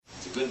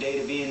Good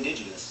day to be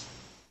indigenous.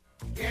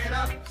 Get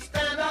up,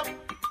 stand up.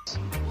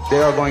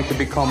 They are going to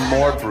become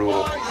more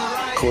brutal.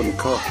 Couldn't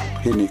cut,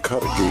 hitting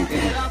cut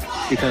again.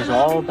 Because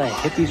all the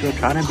hippies were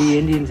trying to be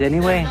Indians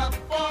anyway.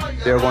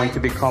 They're going to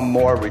become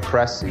more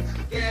repressive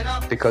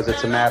because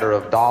it's a matter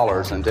of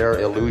dollars and their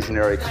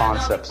illusionary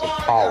concepts of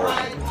power.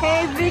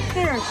 Hey,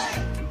 Victor.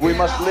 We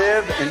must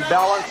live in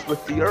balance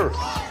with the earth.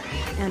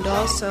 And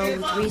also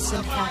with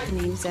recent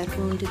happenings at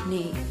Wounded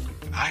Knee.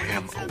 I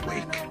am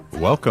awake.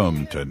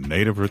 Welcome to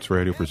Native Roots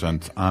Radio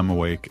presents I'm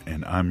Awake,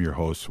 and I'm your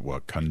host,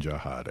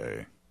 Wakanja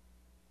Hade.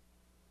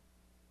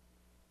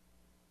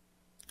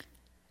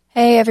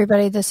 Hey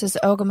everybody, this is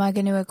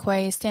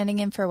Ogamaganua standing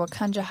in for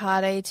Wakanja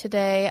Hade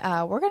today.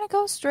 We're going to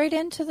go straight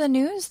into the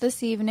news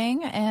this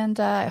evening, and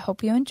I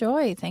hope you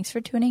enjoy. Thanks for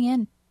tuning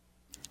in.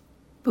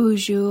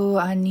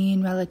 Bonjour,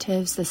 Anin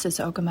relatives. This is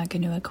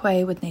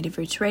Ogamaganua with Native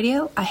Roots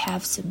Radio. I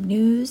have some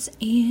news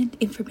and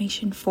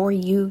information for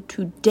you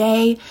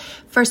today.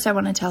 First, I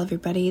want to tell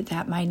everybody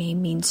that my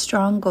name means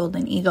Strong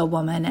Golden Eagle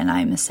Woman, and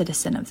I'm a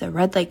citizen of the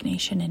Red Lake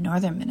Nation in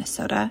northern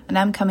Minnesota. And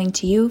I'm coming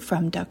to you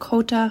from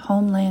Dakota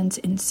Homelands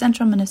in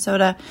central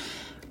Minnesota.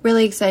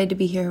 Really excited to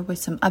be here with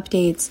some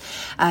updates,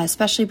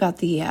 especially about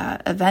the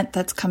event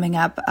that's coming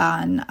up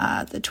on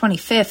the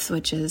 25th,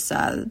 which is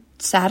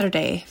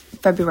Saturday,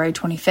 February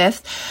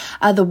 25th.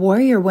 The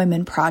Warrior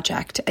Women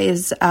Project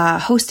is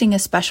hosting a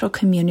special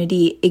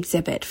community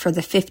exhibit for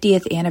the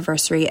 50th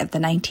anniversary of the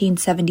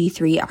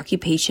 1973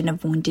 occupation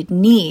of Wounded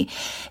Knee.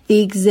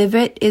 The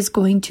exhibit is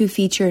going to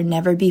feature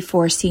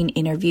never-before-seen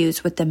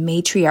interviews with the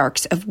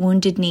matriarchs of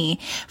Wounded Knee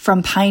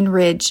from Pine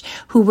Ridge,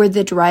 who were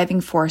the driving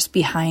force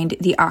behind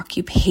the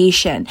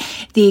occupation.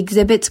 The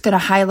exhibit's going to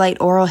highlight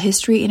oral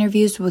history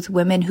interviews with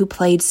women who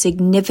played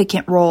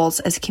significant roles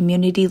as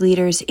community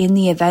leaders in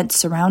the event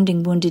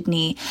surrounding Wounded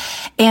Knee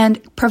and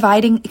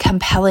providing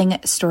compelling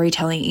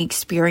storytelling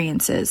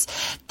experiences.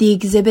 The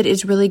exhibit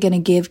is really going to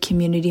give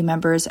community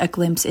members a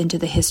glimpse into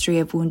the history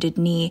of Wounded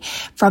Knee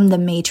from the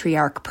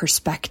matriarch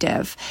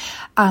perspective.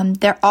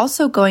 They're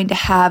also going to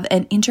have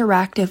an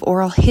interactive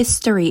oral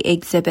history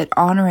exhibit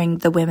honoring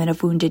the women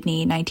of Wounded Knee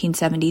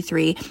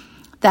 1973.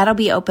 That'll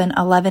be open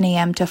 11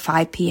 a.m. to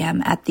 5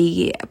 p.m. at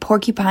the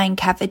Porcupine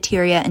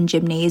Cafeteria and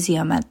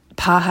Gymnasium at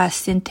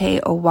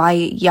Pahasinte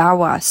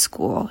Owayawa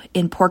School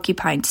in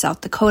Porcupine,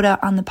 South Dakota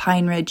on the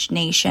Pine Ridge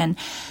Nation.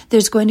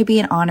 There's going to be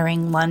an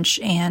honoring lunch,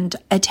 and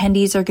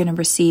attendees are going to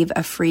receive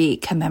a free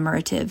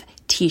commemorative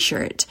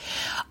t-shirt.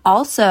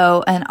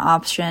 Also an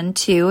option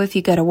too, if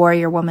you go to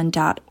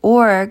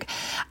warriorwoman.org,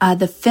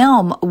 the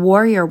film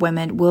Warrior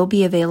Women will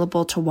be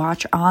available to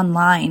watch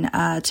online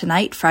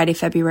tonight, Friday,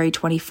 February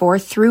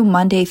 24th through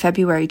Monday,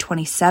 February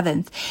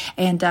 27th.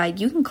 And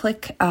you can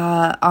click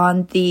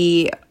on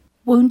the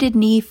Wounded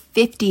Knee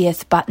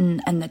 50th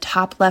button in the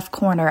top left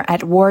corner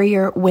at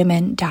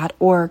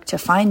warriorwomen.org to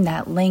find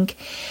that link.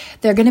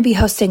 They're going to be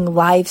hosting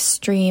live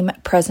stream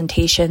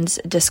presentations,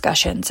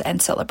 discussions, and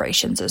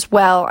celebrations as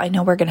well. I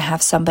know we're going to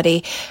have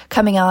somebody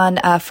coming on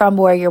from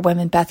Warrior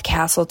Women, Beth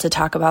Castle, to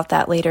talk about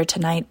that later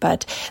tonight.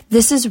 But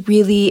this is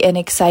really an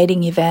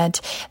exciting event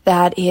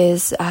that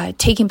is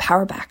taking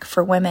power back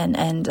for women.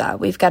 And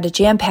we've got a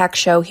jam-packed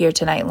show here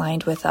tonight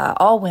lined with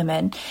all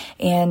women.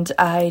 And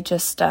I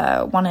just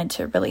wanted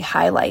to really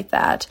highlight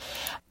that.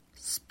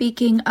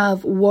 Speaking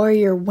of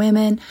Warrior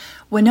Women,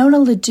 Winona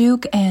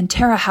LaDuke and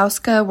Tara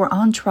Houska were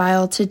on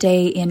trial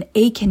today in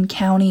Aiken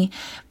County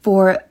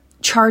for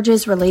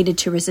charges related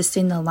to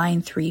resisting the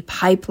Line 3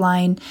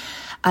 pipeline.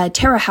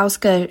 Tara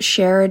Houska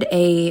shared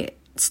a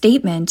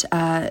statement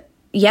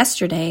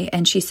yesterday,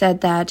 and she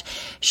said that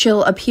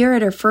she'll appear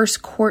at her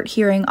first court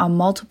hearing on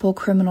multiple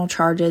criminal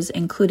charges,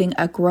 including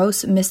a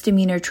gross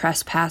misdemeanor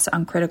trespass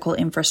on critical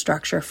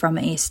infrastructure from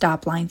a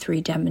Stop Line 3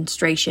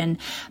 demonstration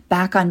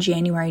back on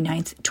January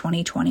 9th,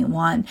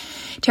 2021.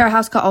 Tara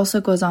Houska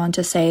also goes on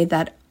to say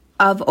that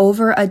of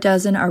over a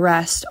dozen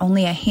arrests,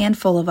 only a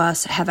handful of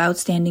us have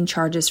outstanding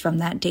charges from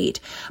that date,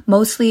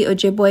 mostly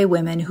Ojibwe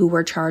women who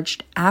were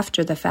charged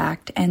after the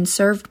fact and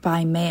served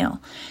by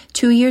mail.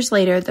 2 years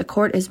later, the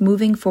court is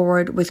moving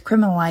forward with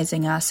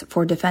criminalizing us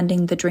for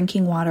defending the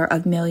drinking water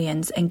of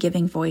millions and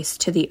giving voice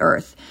to the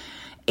earth.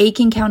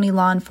 Aiken County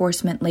law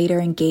enforcement later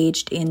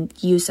engaged in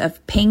use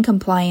of pain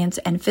compliance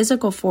and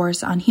physical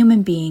force on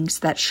human beings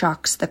that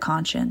shocks the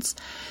conscience.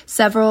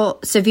 Several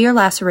severe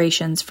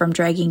lacerations from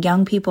dragging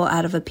young people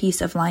out of a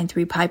piece of Line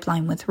 3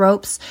 pipeline with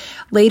ropes,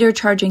 later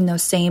charging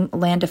those same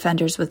land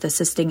defenders with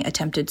assisting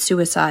attempted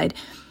suicide.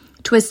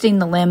 Twisting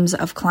the limbs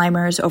of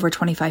climbers over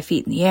 25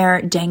 feet in the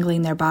air,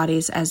 dangling their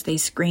bodies as they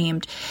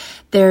screamed.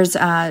 There's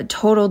a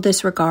total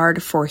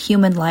disregard for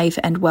human life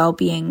and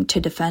well-being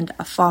to defend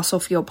a fossil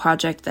fuel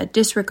project that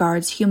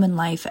disregards human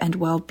life and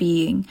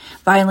well-being.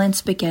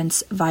 Violence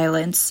begets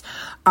violence.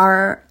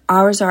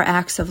 Ours are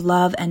acts of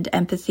love and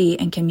empathy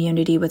and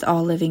community with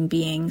all living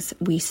beings.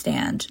 We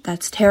stand.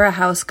 That's Tara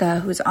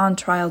Houska, who's on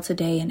trial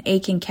today in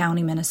Aiken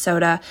County,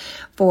 Minnesota,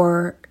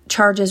 for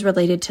charges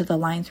related to the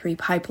Line 3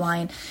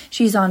 pipeline.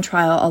 She's on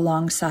trial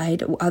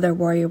alongside other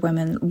Warrior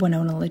Women,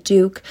 Winona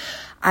LaDuke.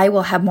 I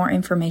will have more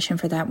information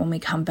for that when we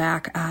come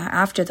back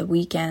after the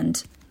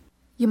weekend.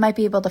 You might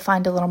be able to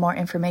find a little more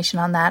information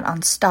on that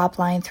on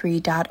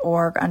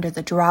stopline3.org under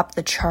the Drop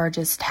the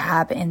Charges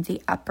tab in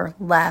the upper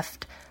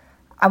left.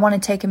 I want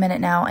to take a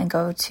minute now and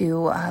go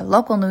to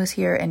local news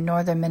here in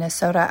northern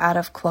Minnesota out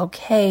of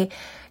Cloquet.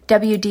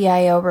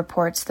 WDIO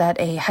reports that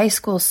a high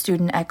school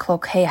student at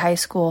Cloquet High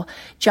School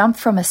jumped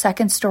from a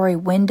second-story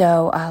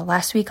window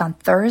last week on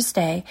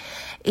Thursday,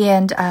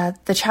 and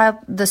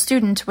the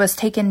student was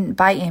taken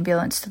by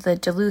ambulance to the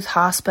Duluth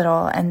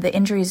Hospital, and the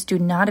injuries do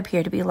not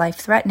appear to be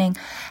life-threatening.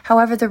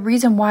 However, the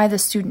reason why the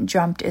student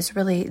jumped is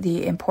really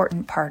the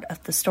important part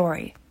of the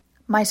story.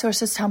 My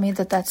sources tell me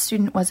that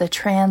student was a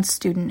trans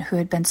student who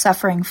had been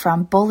suffering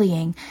from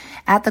bullying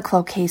at the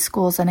Cloquet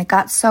schools, and it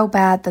got so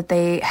bad that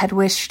they had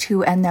wished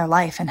to end their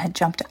life and had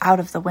jumped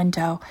out of the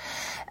window.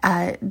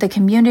 The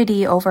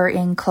community over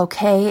in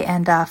Cloquet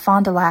and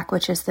Fond du Lac,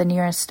 which is the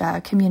nearest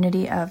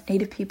community of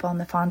Native people on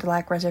the Fond du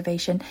Lac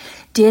Reservation,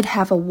 did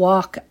have a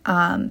walk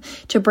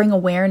to bring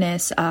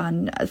awareness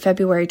on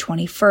February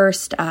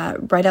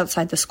 21st, right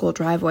outside the school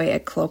driveway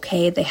at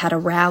Cloquet. They had a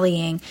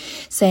rallying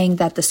saying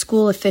that the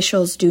school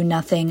officials do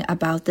nothing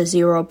about the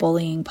zero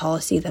bullying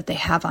policy that they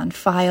have on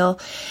file,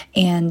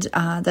 and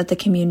that the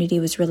community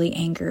was really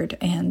angered.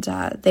 And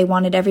they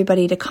wanted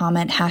everybody to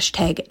comment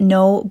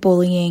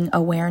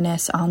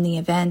 #NoBullyingAwareness on the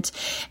event,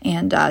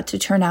 and to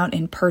turn out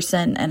in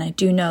person. And I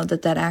do know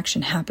that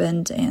action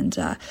happened,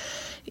 and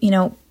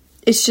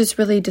it's just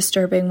really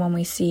disturbing when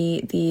we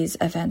see these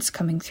events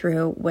coming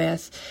through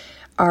with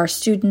our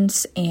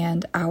students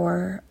and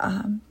our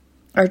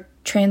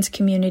trans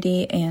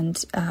community,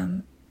 and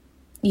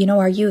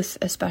our youth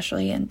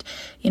especially. And,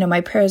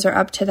 my prayers are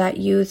up to that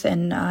youth,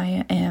 and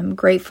I am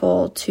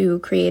grateful to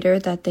Creator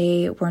that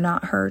they were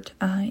not hurt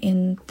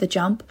in the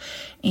jump.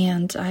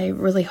 And I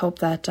really hope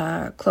that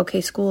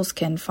Cloquet schools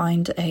can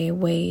find a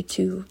way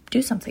to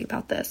do something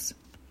about this.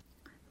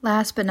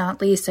 Last but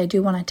not least, I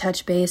do want to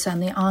touch base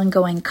on the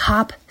ongoing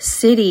Cop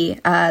City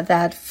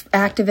that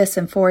activists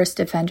and forest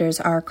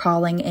defenders are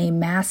calling a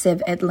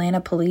massive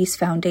Atlanta Police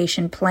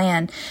Foundation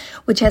plan,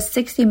 which has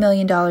 $60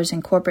 million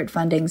in corporate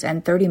fundings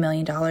and $30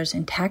 million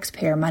in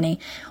taxpayer money.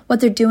 What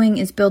they're doing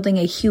is building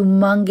a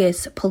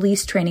humongous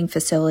police training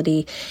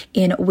facility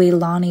in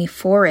Weelaunee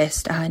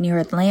Forest near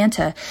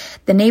Atlanta.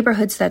 The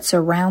neighborhoods that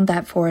surround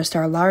that forest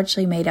are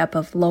largely made up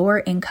of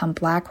lower-income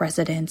Black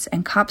residents,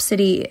 and Cop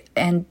City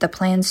and the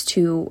plans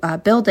to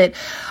build it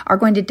are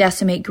going to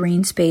decimate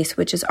green space,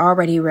 which is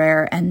already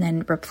rare, and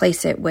then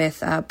replace it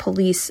with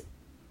police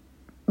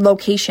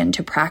location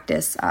to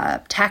practice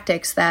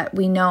tactics that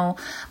we know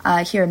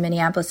here in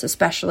Minneapolis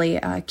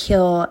especially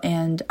kill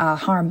and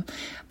harm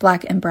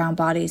Black and brown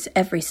bodies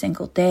every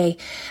single day.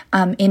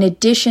 In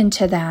addition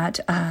to that,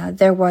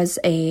 there was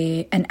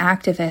an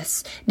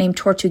activist named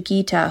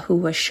Tortuguita who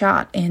was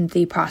shot in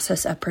the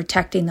process of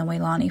protecting the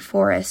Weelaunee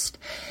Forest.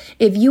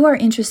 If you are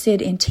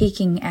interested in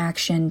taking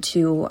action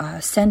to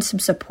send some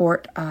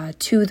support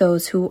to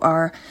those who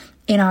are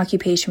in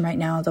occupation right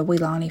now, the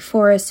Weelaunee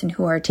Forest, and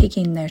who are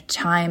taking their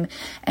time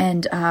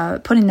and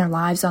putting their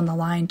lives on the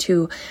line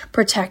to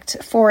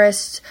protect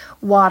forests,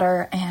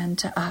 water,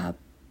 and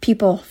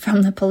people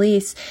from the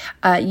police,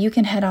 you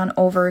can head on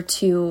over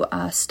to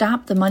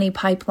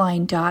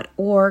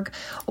stopthemoneypipeline.org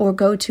or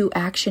go to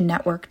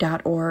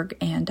actionnetwork.org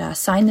and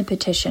sign the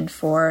petition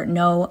for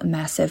No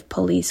Massive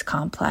Police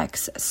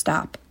Complex,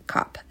 Stop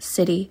Cop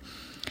City.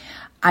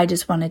 I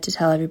just wanted to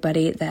tell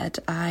everybody that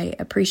I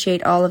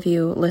appreciate all of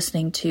you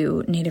listening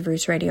to Native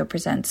Roots Radio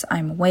Presents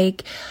I'm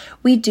Awake.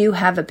 We do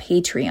have a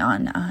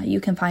Patreon.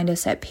 You can find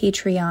us at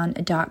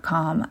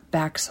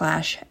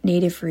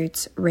patreon.com/Native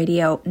Roots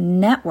Radio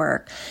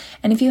Network.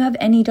 And if you have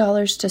any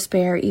dollars to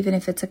spare, even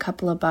if it's a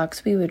couple of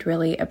bucks, we would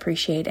really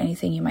appreciate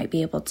anything you might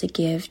be able to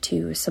give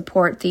to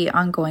support the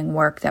ongoing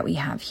work that we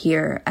have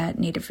here at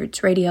Native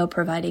Roots Radio,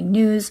 providing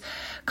news,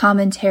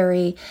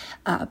 commentary,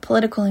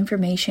 political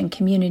information,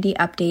 community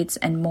updates,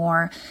 and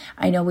more.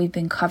 I know we've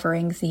been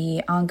covering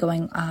the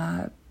ongoing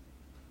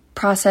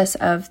process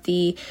of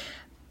the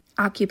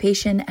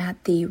occupation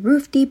at the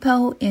Roof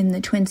Depot in the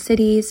Twin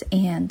Cities,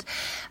 and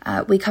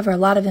we cover a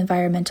lot of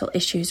environmental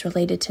issues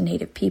related to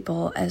Native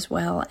people, as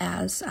well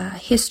as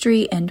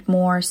history and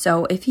more.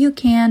 So if you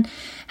can,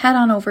 head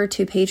on over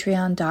to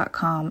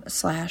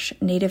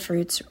patreon.com/Native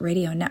Roots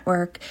Radio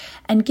Network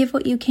and give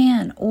what you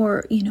can,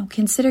 or,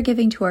 consider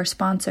giving to our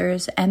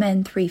sponsors.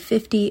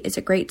 MN350 is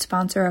a great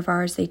sponsor of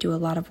ours. They do a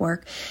lot of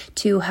work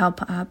to help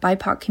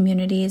BIPOC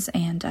communities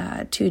and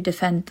to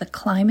defend the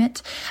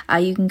climate.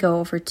 You can go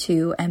over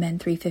to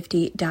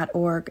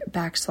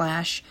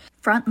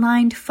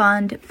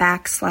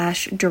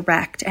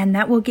mn350.org/frontlinefund/direct, and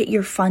that will get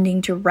your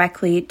funding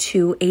directly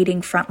to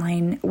aiding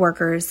frontline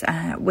workers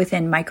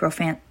within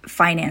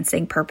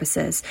financing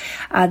purposes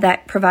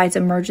that provides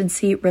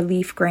emergency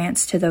relief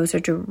grants to those who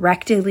are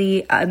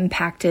directly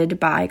impacted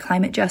by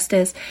climate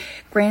justice,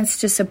 grants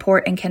to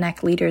support and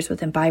connect leaders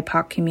within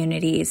BIPOC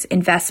communities,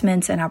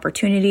 investments and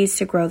opportunities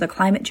to grow the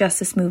climate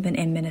justice movement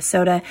in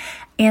Minnesota,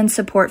 and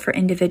support for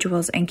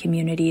individuals and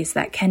communities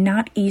that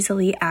cannot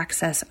easily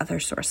access other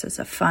sources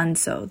of funds.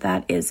 So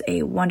that is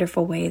a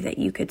wonderful way that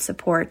you could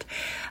support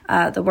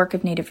the work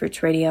of Native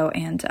Roots Radio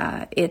and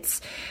its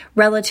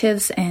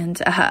relatives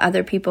and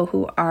other people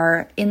who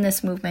are in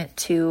this movement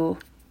to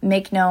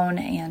make known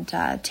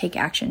and take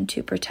action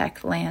to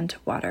protect land,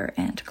 water,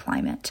 and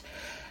climate.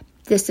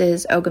 This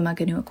is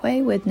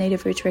Ogamaganukwe with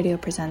Native Roots Radio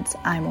presents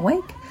I'm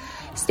Awake.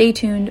 Stay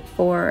tuned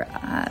for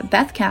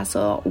Beth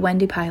Castle,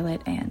 Wendy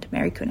Pilot, and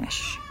Mary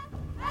Kunish.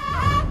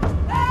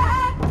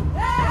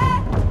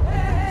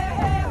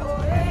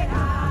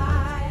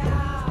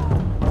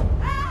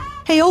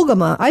 Hey,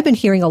 Ogama, I've been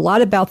hearing a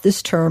lot about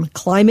this term,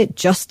 climate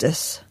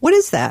justice. What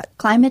is that?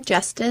 Climate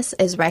justice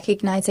is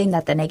recognizing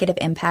that the negative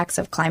impacts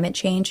of climate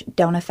change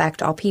don't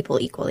affect all people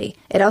equally.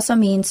 It also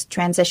means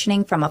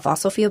transitioning from a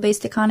fossil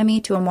fuel-based economy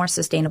to a more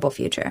sustainable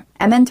future.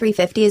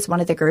 MN350 is one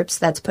of the groups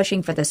that's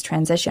pushing for this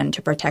transition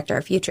to protect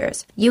our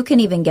futures. You can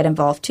even get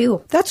involved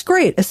too. That's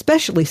great,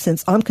 especially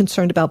since I'm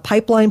concerned about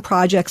pipeline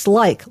projects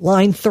like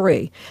Line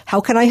 3. How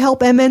can I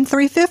help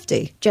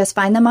MN350? Just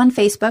find them on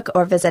Facebook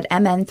or visit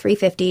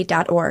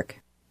mn350.org.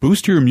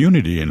 Boost your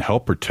immunity and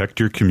help protect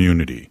your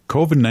community.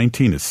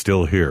 COVID-19 is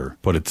still here,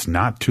 but it's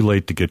not too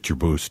late to get your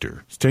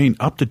booster. Staying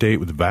up to date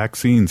with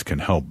vaccines can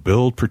help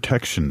build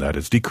protection that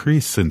has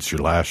decreased since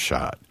your last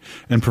shot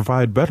and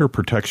provide better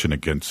protection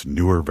against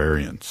newer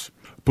variants.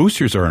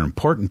 Boosters are an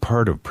important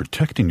part of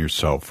protecting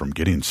yourself from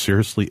getting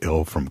seriously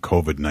ill from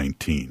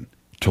COVID-19.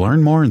 To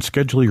learn more and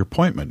schedule your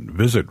appointment,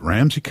 visit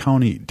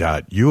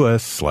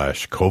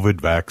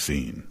ramseycounty.us/COVID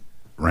vaccine.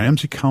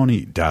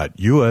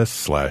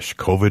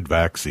 ramseycounty.us/COVID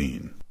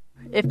vaccine.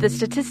 If the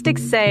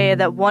statistics say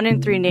that 1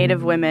 in 3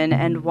 Native women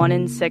and 1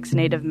 in 6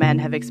 Native men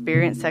have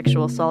experienced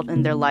sexual assault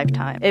in their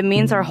lifetime, it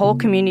means our whole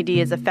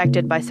community is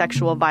affected by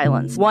sexual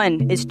violence.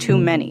 1 is too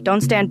many. Don't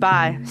stand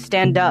by.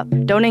 Stand up.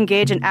 Don't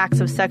engage in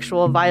acts of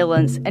sexual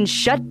violence and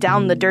shut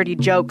down the dirty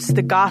jokes,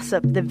 the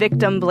gossip, the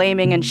victim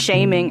blaming and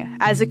shaming.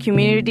 As a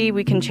community,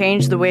 we can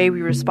change the way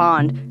we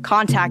respond.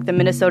 Contact the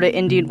Minnesota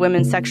Indian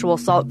Women's Sexual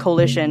Assault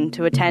Coalition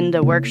to attend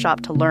a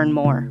workshop to learn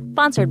more.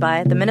 Sponsored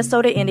by the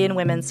Minnesota Indian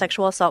Women's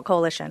Sexual Assault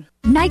Coalition.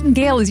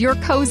 Nightingale is your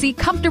cozy,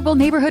 comfortable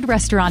neighborhood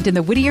restaurant in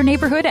the Whittier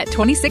neighborhood at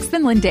 26th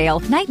and Lindale.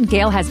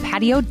 Nightingale has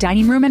patio,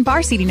 dining room, and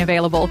bar seating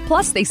available.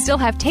 Plus, they still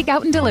have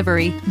takeout and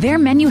delivery. Their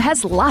menu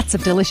has lots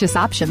of delicious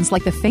options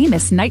like the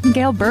famous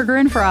Nightingale burger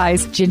and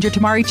fries, ginger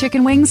tamari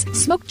chicken wings,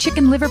 smoked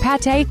chicken liver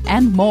pate,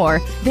 and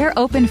more. They're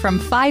open from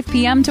 5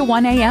 p.m. to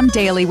 1 a.m.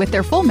 daily with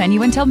their full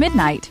menu until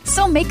midnight.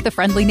 So make the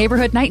friendly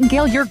neighborhood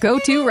Nightingale your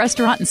go-to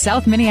restaurant in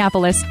South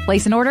Minneapolis.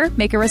 Place an order,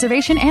 make a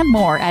reservation, and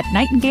more at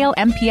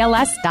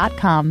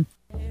nightingalempls.com.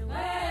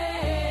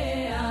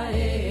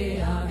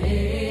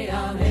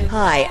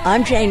 Hi,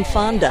 I'm Jane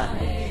Fonda,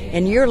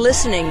 and you're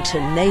listening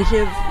to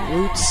Native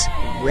Roots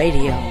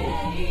Radio.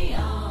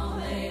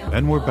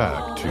 And we're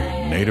back to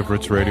Native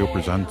Roots Radio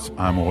presents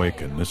I'm Awake,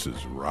 and this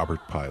is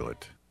Robert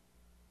Pilot.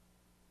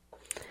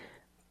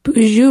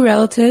 Bonjour,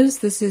 relatives.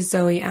 This is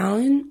Zoe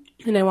Allen,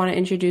 and I want to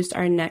introduce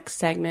our next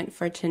segment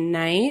for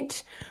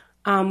tonight.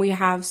 We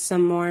have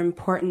some more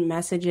important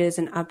messages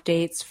and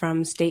updates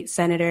from State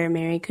Senator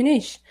Mary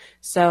Kunish,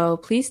 so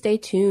please stay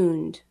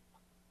tuned.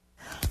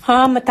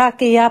 Good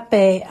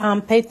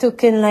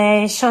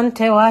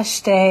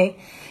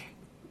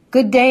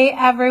day,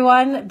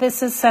 everyone.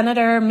 This is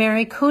Senator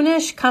Mary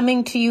Kunish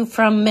coming to you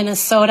from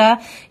Minnesota.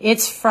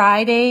 It's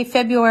Friday,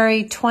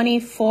 February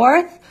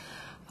 24th.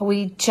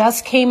 We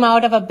just came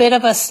out of a bit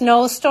of a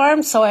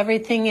snowstorm, so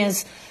everything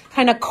is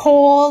kind of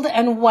cold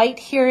and white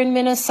here in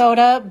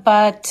Minnesota,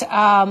 but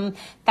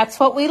that's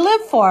what we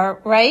live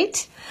for,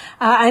 right?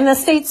 I'm the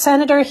state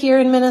senator here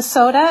in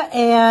Minnesota,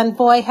 and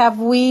boy, have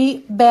we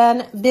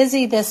been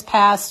busy this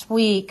past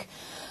week.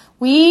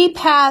 We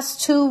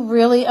passed 2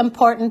 really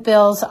important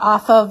bills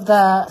off of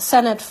the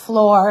Senate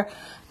floor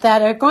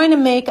that are going to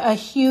make a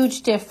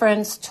huge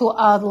difference to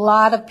a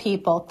lot of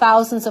people,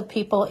 thousands of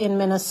people in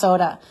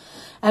Minnesota.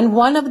 And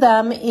one of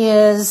them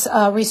is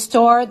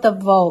Restore the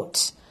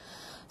Vote.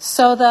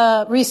 So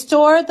the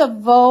Restore the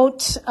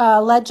Vote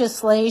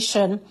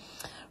legislation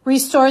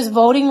restores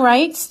voting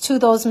rights to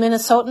those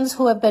Minnesotans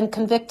who have been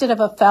convicted of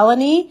a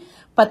felony,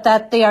 but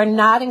that they are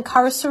not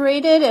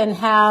incarcerated and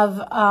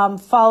have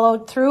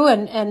followed through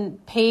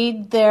and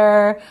paid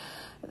their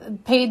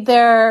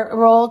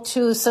role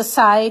to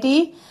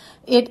society.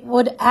 It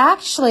would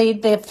actually,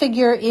 the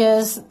figure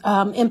is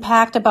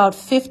impact about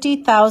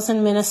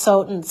 50,000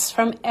 Minnesotans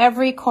from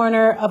every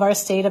corner of our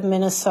state of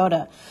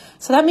Minnesota.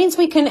 So that means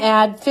we can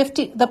add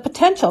the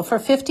potential for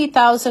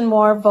 50,000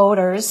 more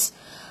voters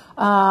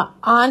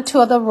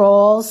onto the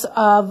roles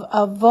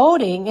of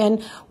voting.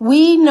 And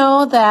we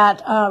know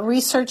that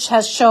research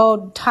has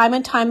showed time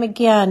and time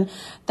again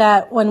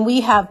that when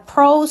we have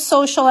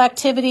pro-social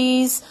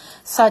activities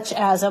such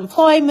as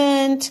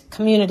employment,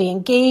 community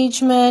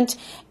engagement,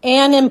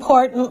 and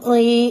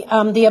importantly,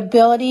 the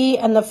ability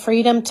and the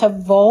freedom to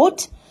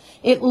vote,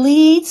 it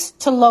leads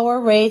to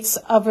lower rates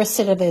of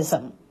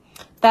recidivism.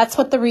 That's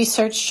what the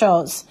research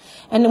shows.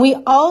 And we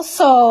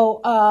also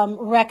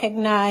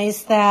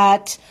recognize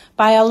that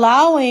by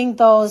allowing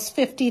those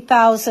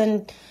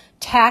 50,000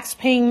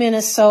 tax-paying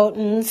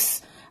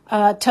Minnesotans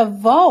to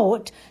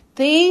vote,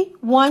 they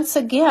once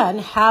again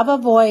have a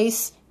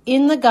voice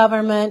in the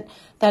government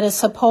that is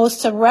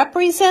supposed to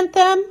represent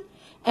them.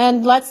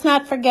 And let's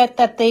not forget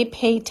that they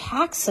pay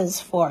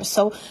taxes for.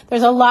 So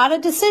there's a lot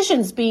of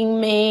decisions being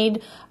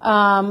made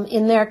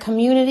in their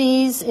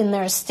communities, in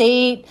their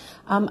state,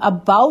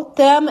 about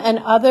them and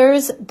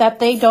others that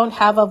they don't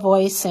have a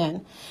voice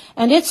in.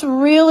 And it's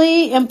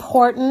really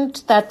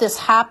important that this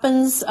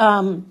happens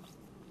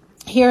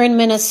here in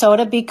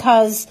Minnesota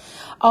because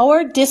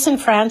our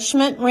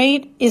disenfranchisement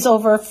rate is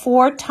over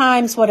 4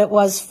 times what it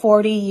was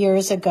 40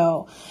 years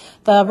ago.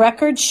 The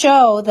records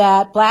show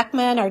that black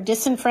men are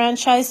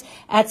disenfranchised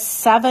at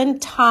 7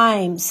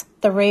 times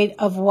the rate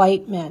of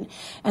white men.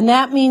 And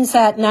that means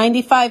that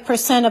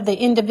 95% of the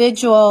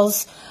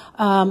individuals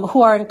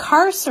who are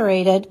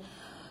incarcerated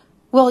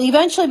will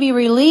eventually be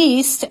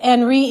released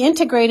and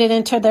reintegrated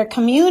into their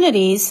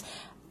communities,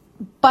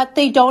 but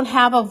they don't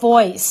have a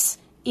voice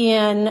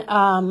in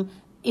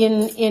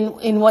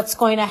what's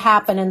going to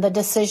happen and the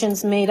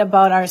decisions made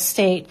about our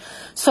state.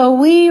 So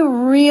we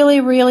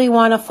really, really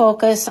want to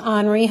focus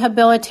on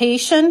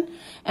rehabilitation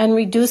and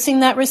reducing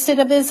that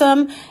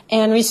recidivism,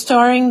 and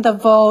restoring the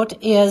vote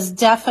is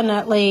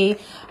definitely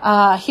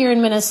here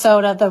in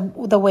Minnesota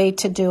the way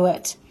to do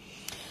it.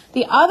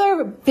 The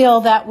other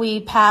bill that we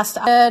passed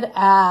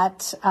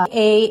at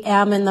 8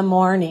 a.m. in the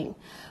morning.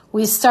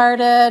 We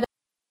started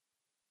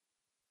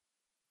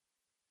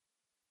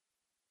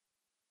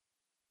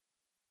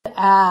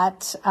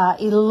at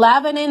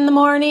 11 in the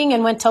morning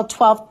and went till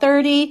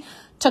 12:30,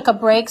 took a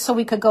break so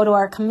we could go to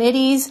our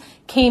committees,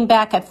 came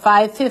back at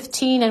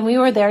 5:15, and we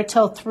were there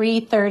till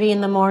 3:30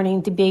 in the morning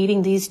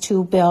debating these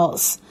 2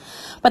 bills.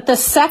 But the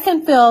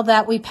second bill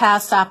that we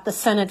passed off the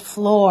Senate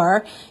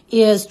floor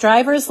is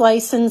driver's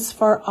license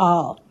for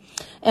all.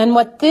 And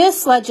what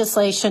this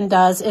legislation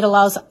does, it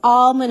allows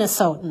all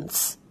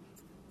Minnesotans,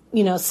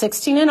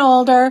 16 and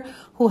older,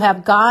 who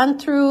have gone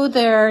through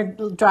their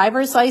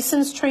driver's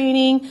license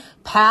training,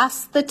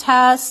 passed the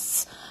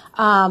tests,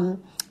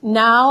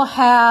 now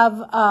have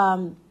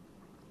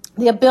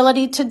the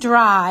ability to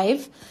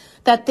drive,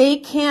 that they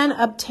can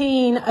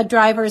obtain a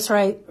driver's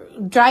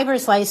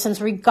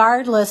license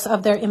regardless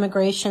of their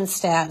immigration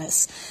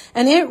status.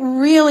 And it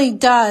really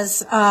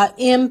does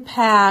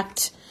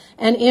impact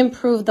and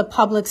improve the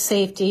public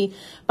safety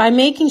by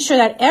making sure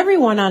that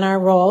everyone on our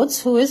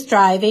roads who is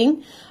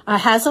driving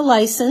has a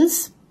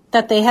license,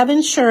 that they have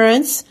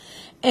insurance,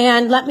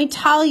 and let me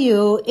tell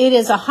you, it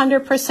is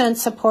 100%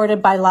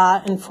 supported by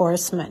law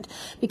enforcement,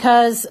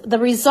 because the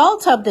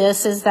result of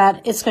this is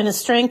that it's going to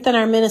strengthen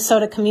our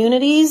Minnesota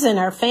communities and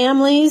our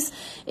families.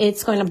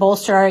 It's going to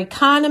bolster our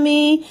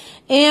economy,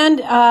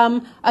 and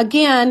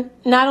again,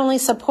 not only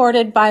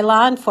supported by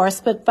law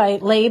enforcement, but by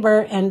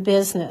labor and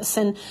business.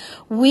 And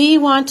we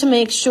want to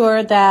make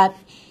sure that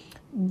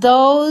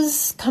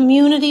those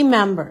community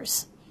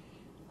members,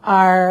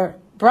 our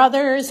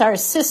brothers, our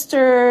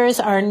sisters,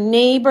 our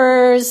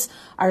neighbors,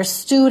 our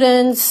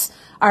students,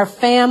 our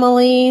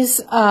families,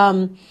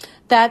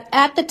 that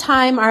at the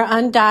time are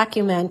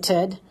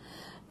undocumented,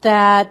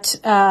 that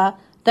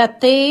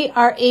they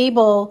are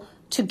able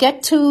to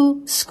get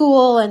to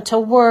school and to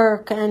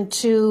work and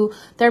to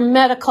their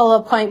medical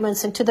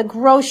appointments and to the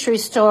grocery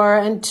store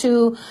and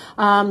to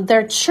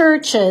their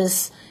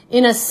churches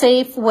in a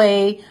safe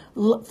way,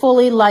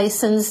 fully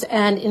licensed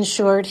and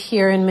insured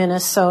here in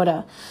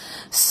Minnesota.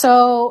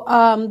 So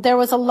there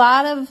was a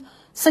lot of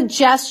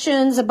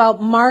suggestions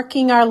about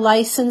marking our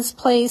license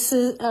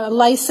places,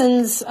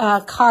 license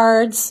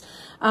cards,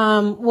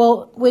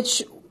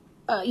 which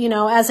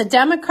as a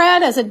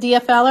Democrat, as a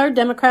DFLer,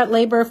 Democrat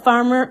Labor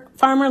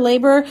Farmer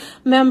Labor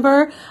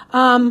member,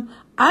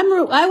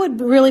 I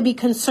would really be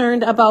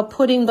concerned about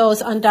putting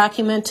those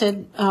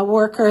undocumented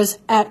workers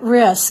at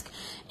risk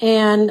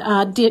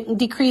and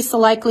decrease the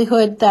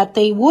likelihood that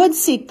they would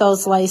seek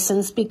those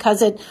licenses,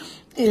 because it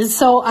is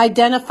so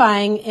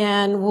identifying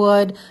and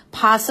would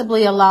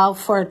possibly allow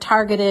for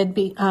targeted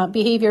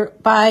behavior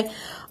by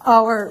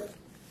our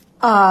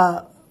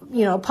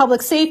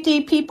public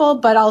safety people,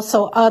 but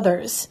also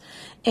others.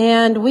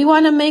 And we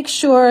want to make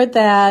sure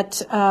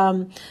that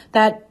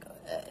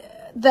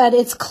that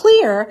it's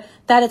clear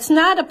that it's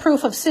not a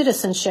proof of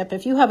citizenship.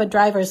 If you have a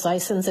driver's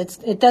license,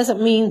 it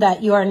doesn't mean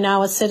that you are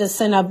now a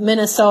citizen of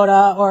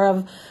Minnesota or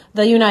of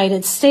the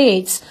United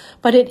States,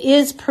 but it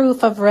is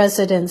proof of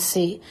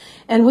residency.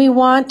 And we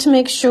want to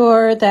make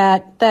sure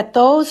that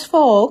those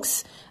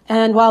folks,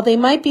 and while they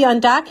might be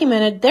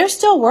undocumented, they're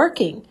still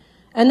working.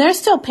 and they're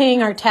still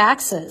paying our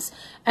taxes.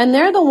 And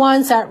they're the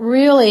ones that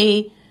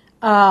really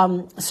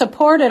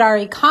supported our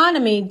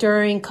economy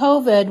during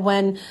COVID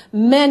when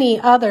many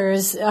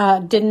others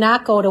did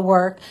not go to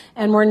work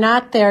and were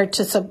not there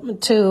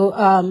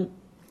to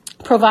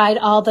provide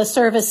all the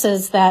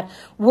services that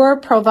were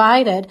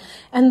provided.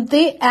 And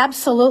they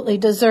absolutely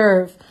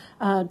deserve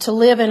to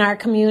live in our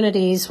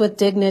communities with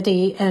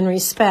dignity and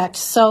respect.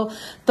 So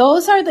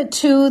those are the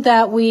two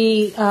that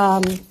we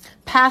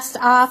passed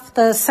off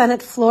the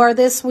Senate floor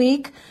this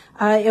week.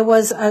 It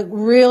was a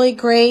really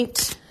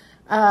great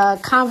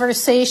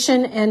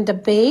conversation and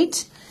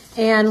debate,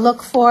 and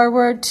look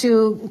forward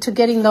to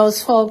getting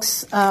those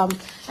folks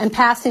and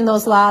passing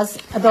those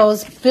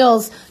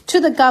bills to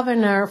the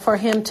governor for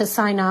him to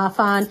sign off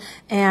on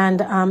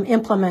and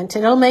implement.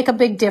 It'll make a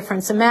big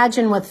difference.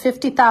 Imagine with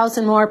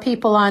 50,000 more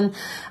people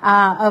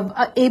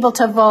able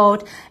to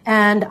vote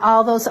and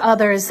all those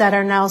others that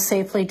are now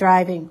safely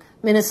driving.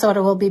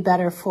 Minnesota will be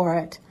better for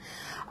it.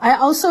 I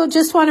also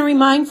just want to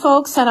remind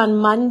folks that on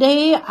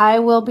Monday I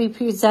will be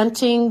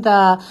presenting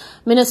the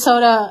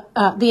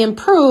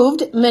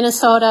improved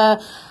Minnesota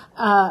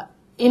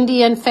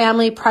Indian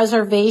Family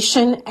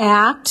Preservation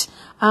Act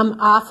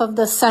off of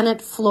the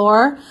Senate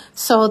floor,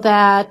 so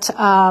that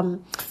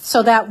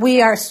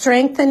we are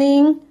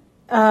strengthening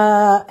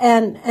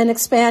and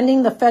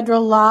expanding the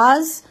federal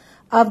laws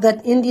of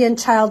the Indian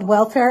Child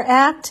Welfare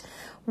Act.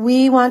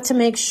 We want to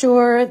make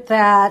sure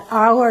that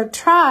our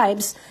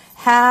tribes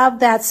have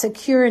that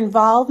secure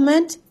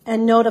involvement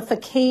and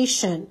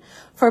notification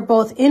for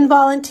both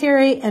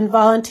involuntary and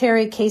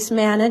voluntary case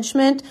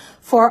management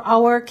for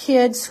our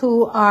kids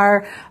who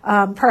are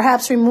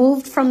perhaps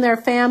removed from their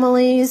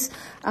families,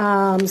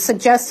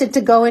 suggested to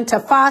go into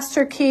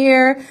foster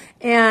care,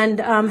 and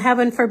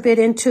heaven forbid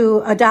into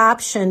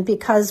adoption,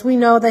 because we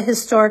know the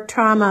historic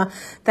trauma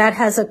that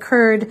has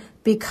occurred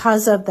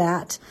because of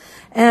that.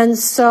 And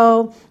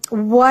so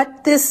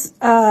what this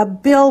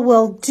bill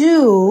will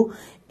do,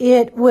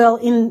 it will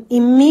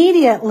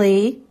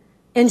immediately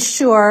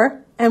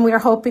ensure, and we're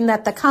hoping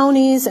that the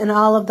counties and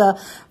all of the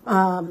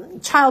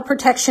child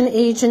protection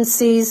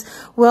agencies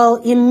will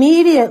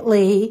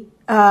immediately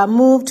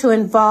move to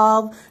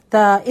involve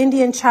the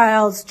Indian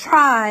child's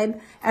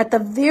tribe at the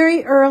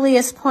very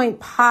earliest point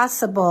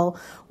possible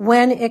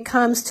when it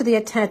comes to the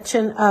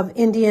attention of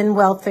Indian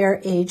welfare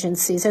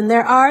agencies. And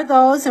there are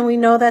those, and we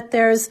know that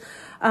there's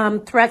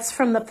threats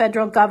from the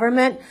federal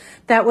government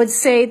that would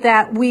say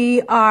that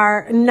we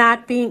are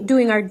not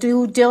doing our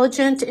due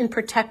diligence in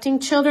protecting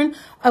children.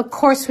 Of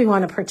course we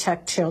want to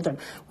protect children.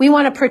 We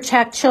want to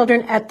protect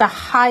children at the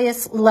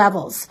highest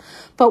levels.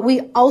 But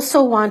we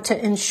also want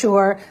to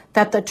ensure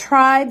that the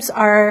tribes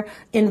are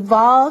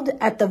involved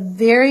at the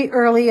very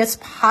earliest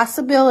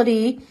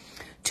possibility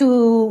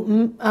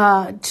to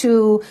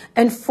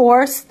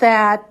enforce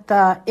that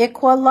the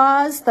ICWA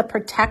laws, the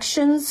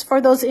protections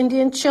for those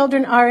Indian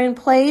children are in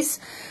place,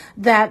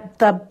 that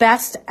the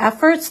best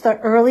efforts, the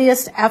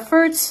earliest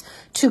efforts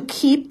to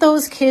keep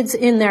those kids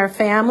in their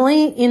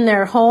family, in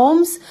their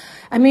homes.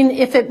 I mean,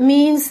 if it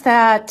means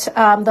that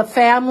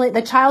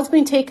the child's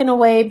been taken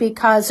away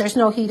because there's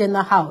no heat in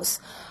the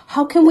house,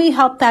 how can we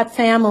help that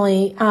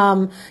family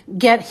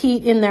get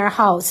heat in their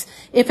house?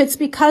 If it's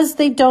because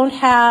they don't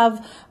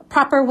have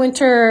proper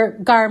winter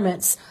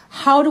garments,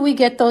 how do we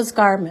get those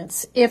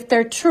garments? If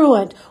they're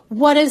truant,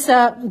 what is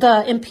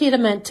the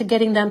impediment to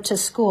getting them to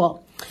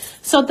school?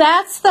 So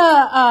that's the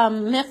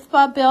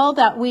MIFPA bill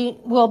that we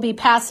will be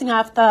passing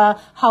off the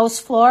House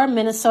floor,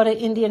 Minnesota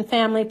Indian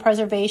Family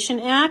Preservation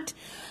Act.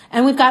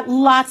 And we've got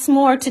lots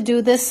more to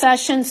do this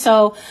session,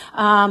 so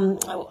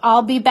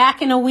I'll be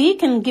back in a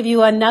week and give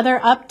you another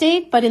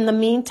update. But in the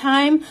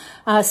meantime,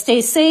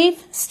 stay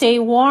safe, stay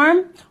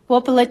warm,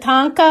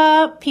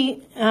 Wopalatanka,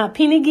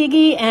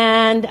 Pinigigi,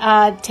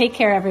 and take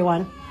care,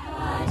 everyone.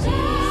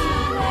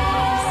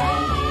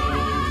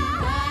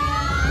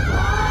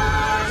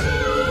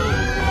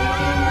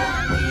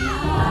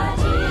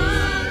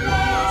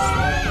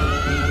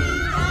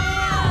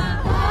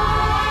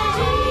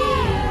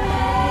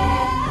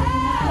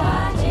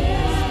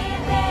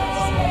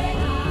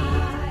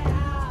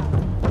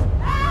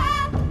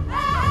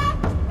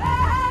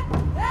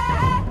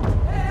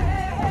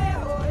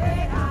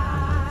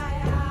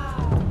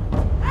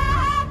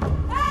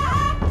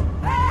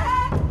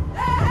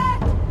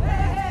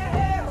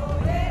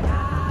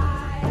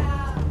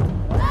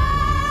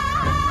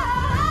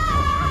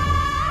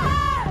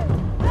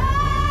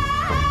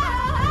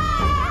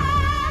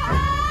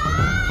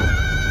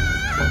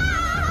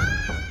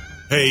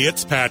 Hey,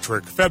 it's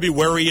Patrick.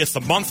 February is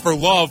the month for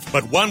love,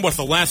 but when was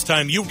the last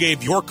time you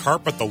gave your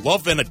carpet the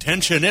love and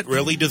attention it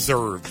really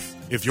deserves?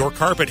 If your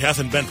carpet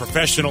hasn't been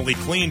professionally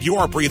cleaned, you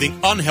are breathing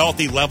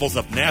unhealthy levels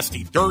of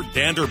nasty dirt,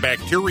 dander,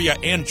 bacteria,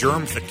 and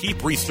germs that keep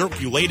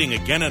recirculating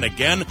again and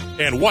again.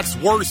 And what's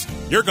worse,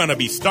 you're going to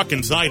be stuck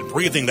inside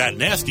breathing that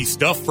nasty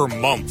stuff for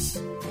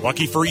months.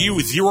 Lucky for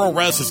you, Zero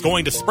Res is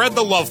going to spread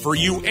the love for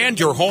you and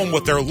your home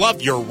with their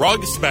Love Your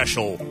Rug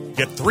special.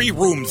 Get 3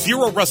 rooms,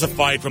 0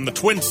 resified from the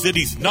Twin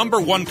Cities'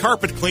 #1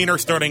 carpet cleaner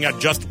starting at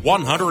just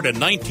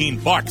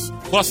 $119.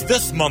 Plus,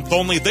 this month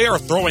only, they are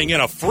throwing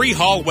in a free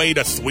hallway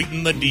to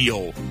sweeten the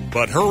deal.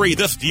 But hurry,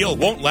 this deal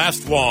won't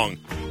last long.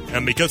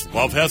 And because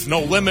love has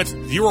no limits,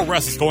 Zero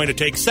Res is going to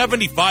take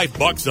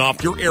 $75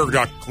 off your air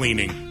duct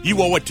cleaning.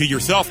 You owe it to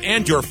yourself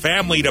and your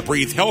family to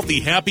breathe healthy,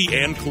 happy,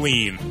 and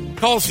clean.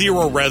 Call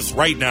Zero Res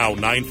right now,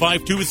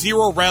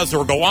 952-ZERO-RES,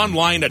 or go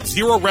online at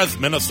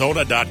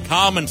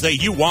ZeroResMinnesota.com and say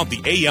you want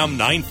the AM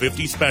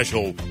 950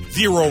 special.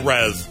 Zero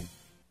Res.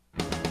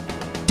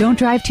 Don't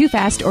drive too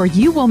fast or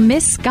you will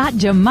miss Scott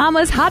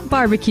Jamama's Hot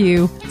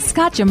Barbecue.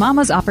 Scott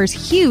Jamama's offers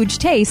huge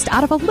taste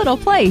out of a little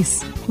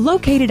place.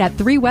 Located at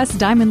 3 West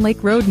Diamond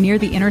Lake Road near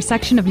the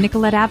intersection of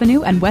Nicollet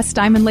Avenue and West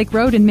Diamond Lake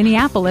Road in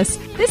Minneapolis,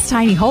 this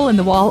tiny hole in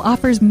the wall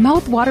offers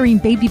mouth-watering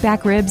baby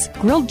back ribs,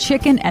 grilled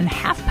chicken, and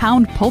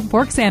half-pound pulled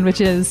pork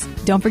sandwiches.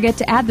 Don't forget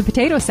to add the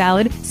potato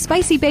salad,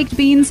 spicy baked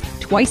beans,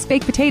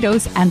 twice-baked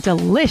potatoes, and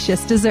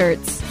delicious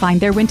desserts. Find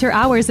their winter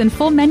hours and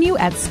full menu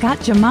at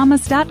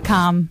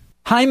scottjamamas.com.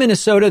 Hi,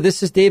 Minnesota.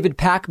 This is David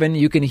Packman.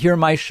 You can hear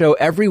my show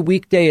every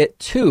weekday at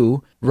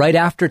 2, right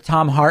after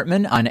Tom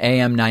Hartman on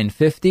AM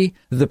 950,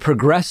 the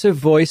progressive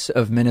voice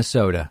of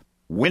Minnesota.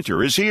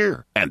 Winter is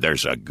here, and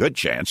there's a good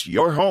chance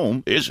your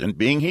home isn't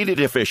being heated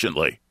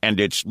efficiently. And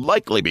it's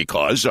likely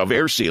because of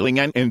air sealing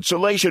and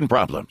insulation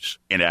problems.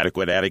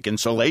 Inadequate attic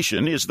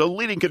insulation is the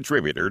leading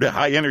contributor to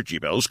high energy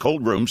bills,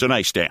 cold rooms, and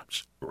ice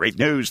dams. Great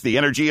news, the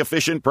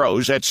energy-efficient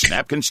pros at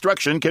Snap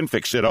Construction can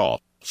fix it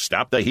all.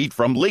 Stop the heat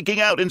from leaking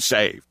out and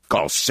save.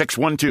 Call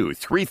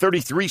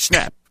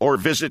 612-333-SNAP or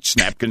visit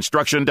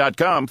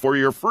snapconstruction.com for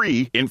your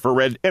free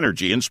infrared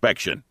energy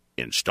inspection.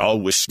 Install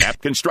with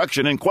Snap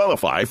Construction and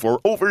qualify for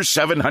over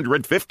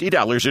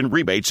 $750 in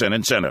rebates and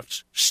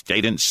incentives.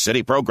 State and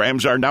city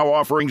programs are now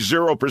offering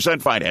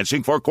 0%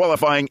 financing for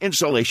qualifying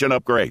insulation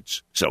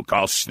upgrades. So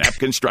call Snap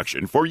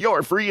Construction for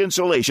your free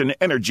insulation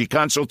energy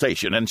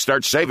consultation and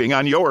start saving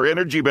on your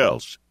energy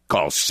bills.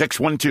 Call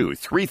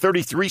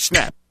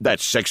 612-333-SNAP.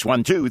 That's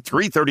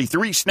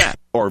 612-333-SNAP.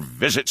 Or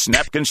visit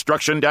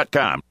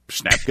snapconstruction.com.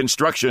 Snap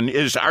Construction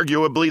is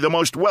arguably the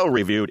most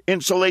well-reviewed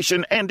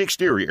insulation and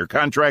exterior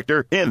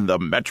contractor in the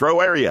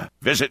metro area.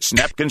 Visit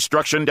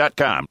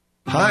snapconstruction.com.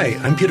 Hi,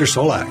 I'm Peter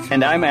Solak.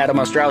 And I'm Adam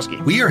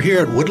Ostrowski. We are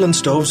here at Woodland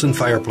Stoves and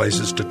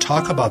Fireplaces to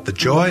talk about the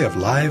joy of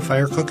live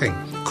fire cooking.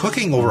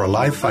 Cooking over a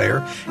live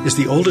fire is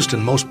the oldest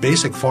and most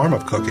basic form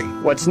of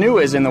cooking. What's new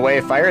is in the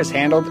way fire is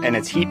handled and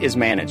its heat is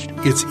managed.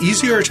 It's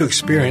easier to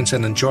experience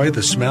and enjoy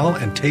the smell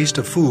and taste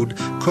of food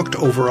cooked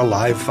over a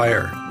live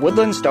fire.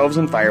 Woodland Stoves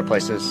and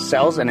Fireplaces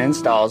sells and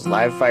installs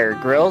live fire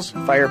grills,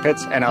 fire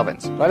pits, and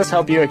ovens. Let us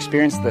help you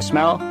experience the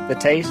smell, the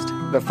taste,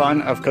 the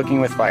fun of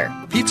cooking with fire.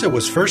 Pizza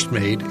was first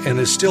made and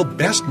is still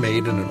best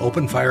made in an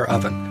open fire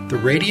oven. The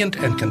radiant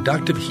and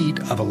conductive heat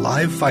of a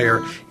live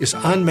fire is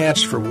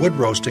unmatched for wood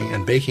roasting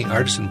and baking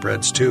artisan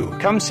breads too.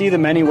 Come see the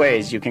many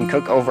ways you can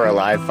cook over a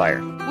live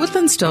fire.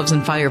 Woodland Stoves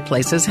and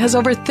Fireplaces has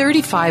over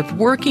 35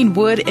 working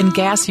wood and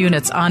gas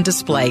units on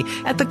display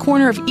at the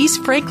corner of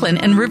East Franklin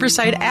and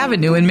Riverside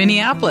Avenue in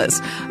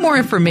Minneapolis. More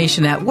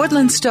information at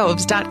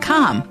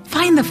woodlandstoves.com.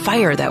 Find the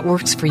fire that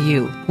works for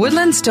you.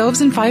 Woodland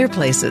Stoves and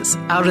Fireplaces.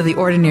 Out of the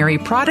ordinary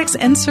products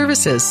and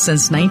services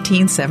since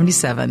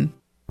 1977.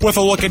 With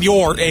a look at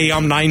your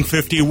AM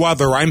 950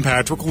 weather, I'm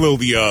Patrick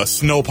Lilia.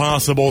 Snow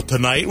possible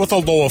tonight with a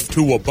low of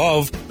 2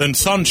 above, then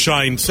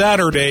sunshine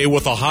Saturday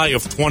with a high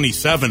of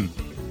 27.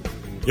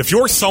 If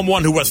you're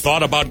someone who has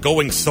thought about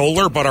going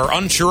solar but are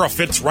unsure if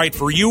it's right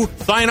for you,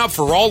 sign up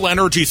for All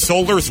Energy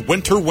Solar's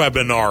winter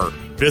webinar.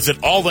 Visit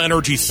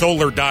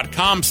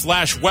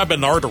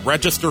allenergysolar.com/webinar to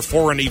register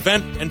for an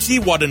event and see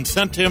what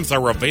incentives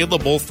are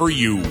available for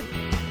you.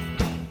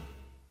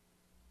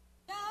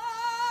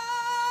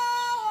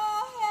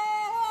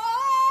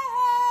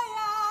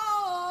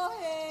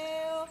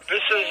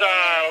 This is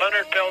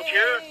Leonard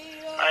Peltier.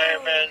 I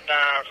am in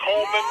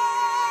Coleman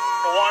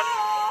 1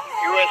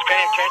 U.S.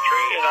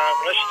 Penitentiary, and I'm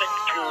listening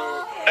to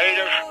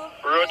Native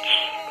Roots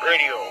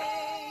Radio.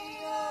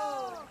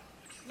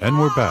 And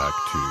we're back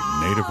to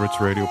Native Roots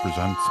Radio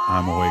presents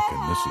I'm Awake,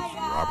 and this is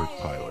Robert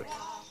Pilot.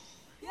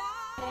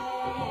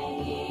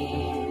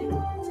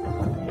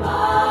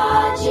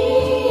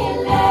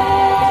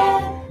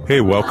 Hey,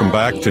 welcome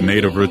back to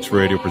Native Roots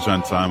Radio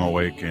presents I'm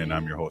Awake, and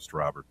I'm your host,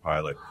 Robert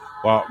Pilot.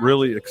 Well,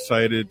 really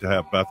excited to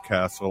have Beth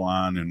Castle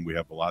on, and we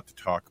have a lot to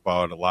talk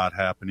about, a lot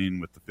happening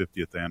with the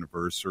 50th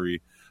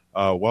anniversary.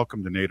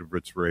 Welcome to Native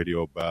Roots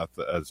Radio, Beth,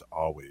 as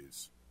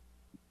always.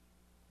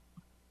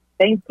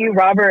 Thank you,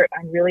 Robert.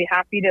 I'm really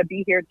happy to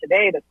be here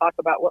today to talk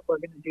about what we're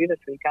going to do this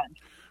weekend.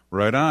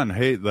 Right on.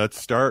 Hey,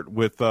 let's start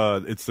with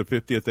it's the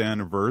 50th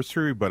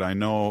anniversary, but I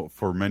know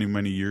for many,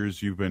 many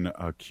years you've been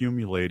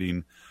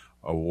accumulating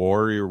a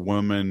warrior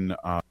woman.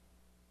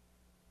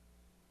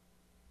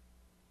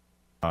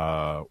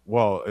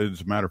 Well,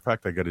 as a matter of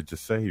fact, I got to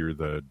just say you're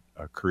the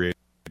creator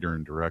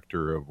and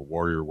director of a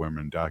Warrior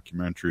Women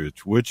documentary,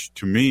 which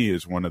to me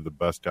is one of the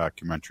best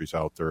documentaries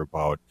out there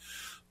about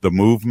the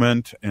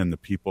movement and the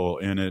people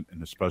in it,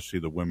 and especially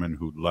the women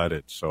who led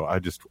it. So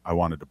I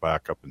wanted to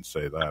back up and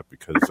say that,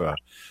 because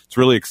it's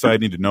really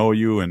exciting to know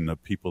you and the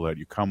people that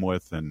you come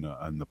with, and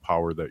the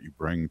power that you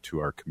bring to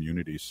our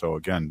community. So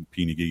again,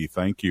 Pinigi,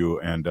 thank you.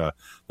 And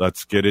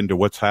let's get into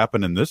what's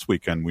happening this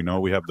weekend. We know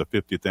we have the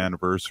 50th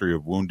anniversary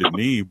of Wounded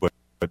Knee, but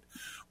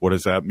what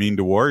does that mean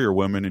to Warrior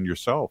Women and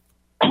yourself?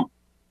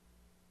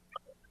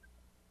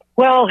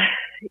 Well,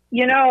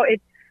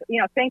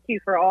 thank you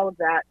for all of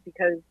that,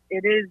 because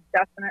it is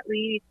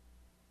definitely,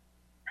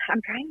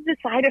 I'm trying to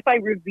decide if I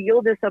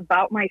reveal this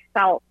about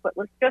myself, but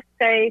let's just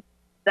say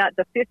that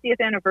the 50th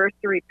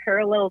anniversary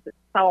parallels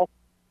itself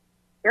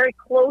very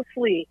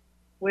closely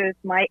with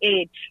my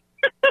age.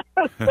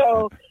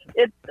 So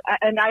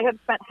and I have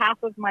spent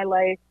half of my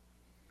life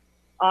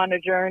on a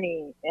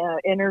journey,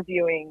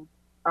 interviewing,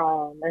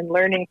 and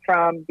learning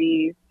from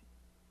these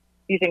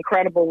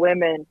incredible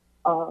women,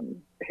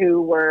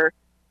 who were,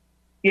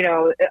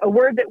 a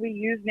word that we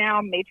use now,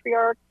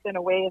 matriarchs, in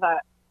a way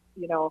that,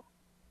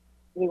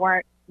 we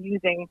weren't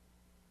using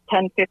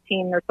 10,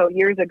 15 or so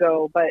years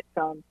ago, but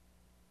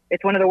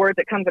it's one of the words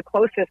that comes the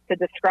closest to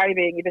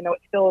describing, even though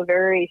it's still a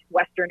very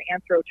Western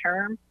anthro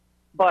term,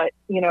 but,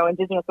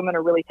 Indigenous women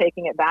are really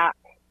taking it back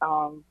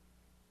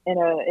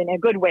in a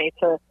good way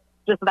to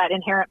just that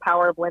inherent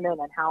power of women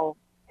and how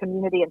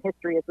community and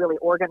history is really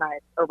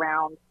organized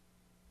around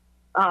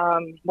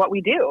what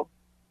we do.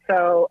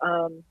 So,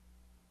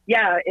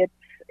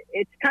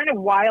 it's kind of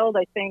wild.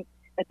 I think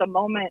at the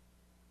moment,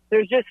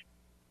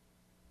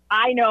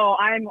 I know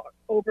I'm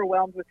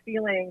overwhelmed with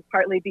feeling,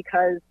 partly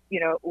because,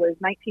 it was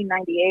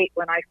 1998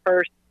 when I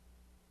first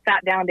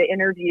sat down to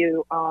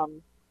interview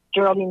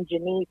Geraldine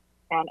Janice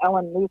and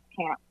Ellen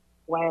Mooskamp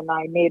when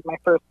I made my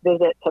first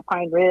visit to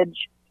Pine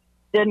Ridge.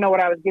 Didn't know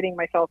what I was getting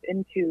myself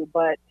into,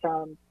 but,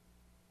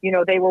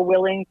 they were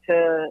willing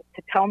to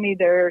tell me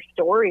their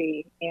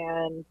story,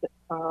 and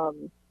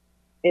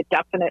it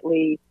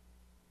definitely,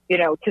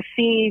 to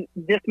see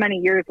this many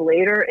years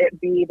later, it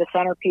be the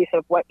centerpiece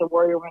of what the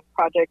Warrior Women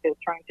Project is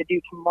trying to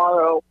do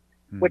tomorrow,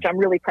 which I'm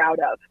really proud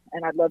of.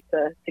 And I'd love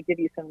to give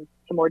you some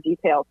more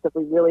details, because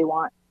we really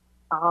want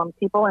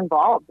people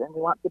involved, and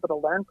we want people to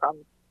learn from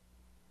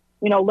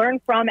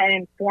and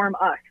inform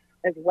us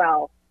as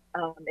well,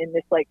 in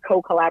this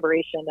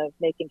co-collaboration of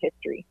making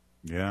history.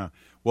 Yeah.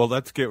 Well,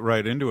 let's get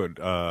right into it.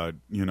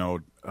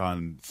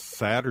 On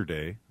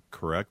Saturday,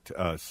 correct?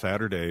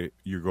 Saturday,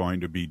 you're going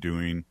to be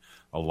doing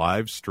a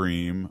live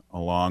stream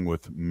along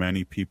with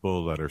many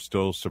people that are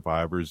still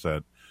survivors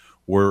that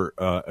were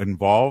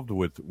involved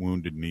with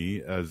Wounded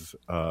Knee. As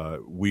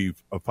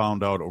we've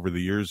found out over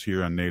the years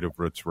here on Native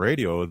Roots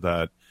Radio,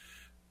 that,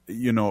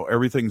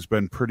 everything's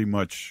been pretty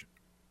much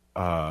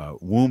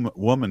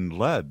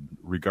woman-led,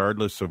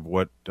 regardless of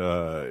what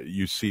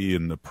you see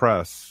in the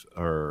press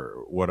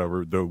or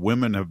whatever. The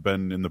women have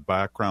been in the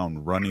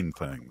background running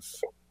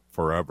things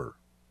forever.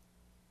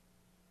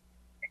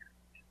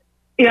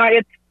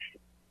 It's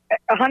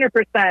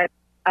 100%.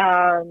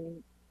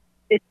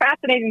 It's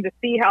fascinating to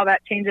see how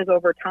that changes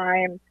over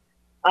time.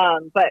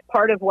 But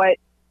part of what,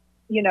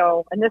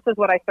 and this is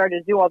what I started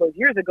to do all those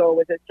years ago,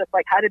 was it's just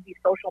how did these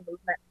social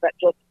movements that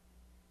just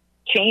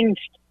changed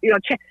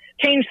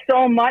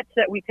so much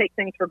that we take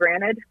things for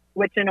granted,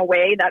 which in a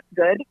way that's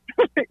good,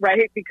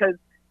 right? Because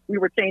we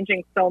were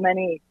changing so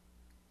many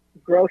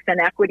gross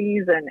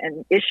inequities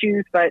and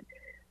issues. But,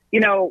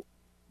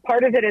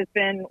 part of it has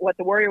been what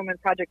the Warrior Women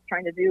Project is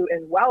trying to do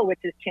as well, which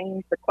is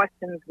change the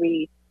questions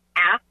we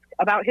ask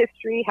about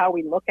history, how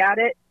we look at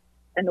it,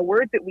 and the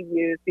words that we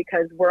use,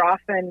 because we're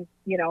often,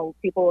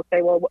 people will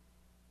say, well,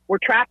 we're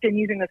trapped in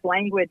using this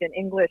language in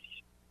English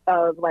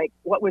of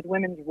what was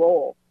women's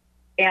role?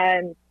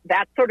 And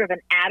that's sort of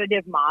an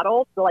additive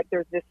model. So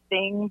there's this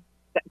thing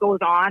that goes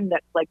on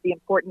that's the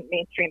important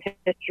mainstream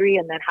history,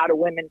 and then how do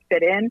women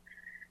fit in?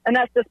 And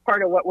that's just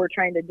part of what we're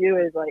trying to do,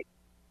 is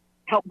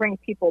help bring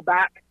people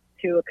back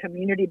to a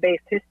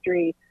community-based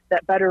history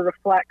that better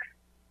reflects,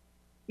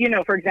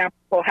 for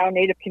example, how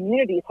Native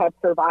communities have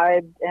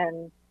survived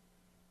and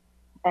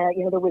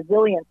the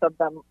resilience of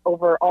them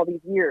over all these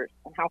years,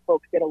 and how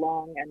folks get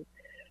along. And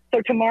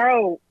so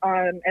tomorrow,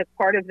 as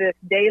part of this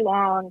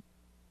day-long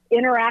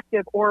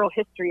interactive oral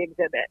history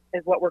exhibit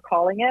is what we're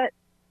calling it.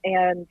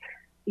 And,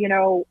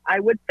 I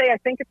would say I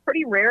think it's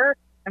pretty rare,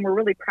 and we're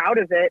really proud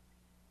of it,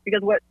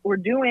 because what we're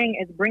doing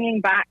is bringing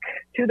back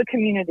to the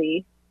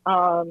community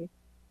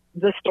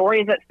the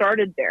stories that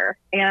started there.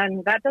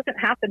 And that doesn't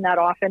happen that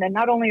often. And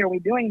not only are we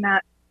doing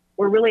that,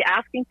 we're really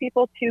asking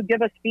people to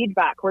give us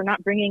feedback. We're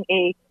not bringing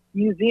a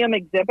museum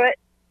exhibit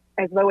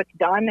as though it's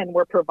done and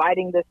we're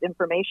providing this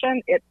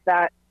information. It's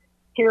that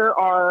here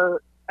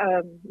are,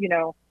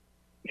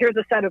 here's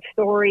a set of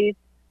stories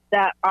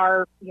that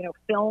are,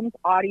 filmed,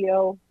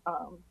 audio,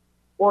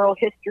 oral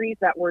histories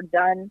that were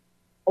done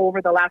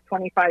over the last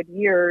 25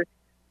 years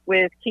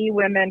with key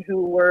women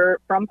who were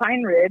from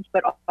Pine Ridge,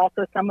 but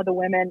also some of the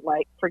women,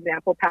 for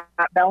example,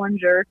 Pat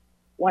Bellinger,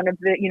 one of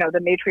the, the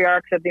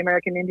matriarchs of the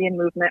American Indian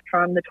movement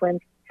from the Twin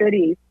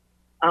Cities,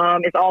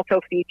 is also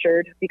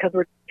featured because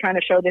we're trying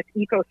to show this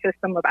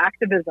ecosystem of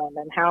activism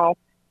and how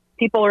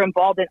people are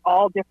involved in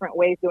all different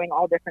ways, doing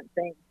all different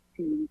things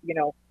to,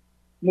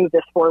 move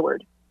this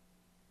forward.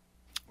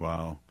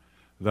 Wow.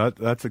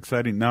 That's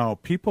exciting. Now,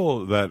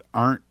 people that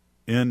aren't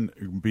in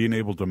being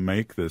able to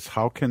make this,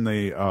 how can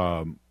they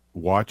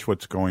watch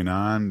what's going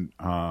on?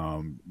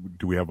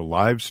 Do we have a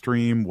live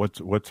stream?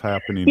 What's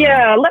happening?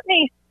 Yeah, let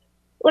me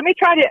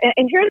try to,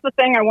 and here's the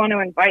thing, I want to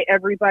invite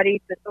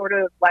everybody to sort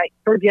of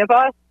forgive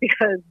us,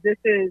 because this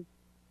is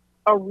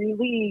a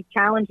really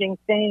challenging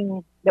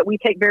thing that we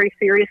take very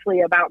seriously,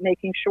 about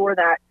making sure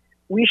that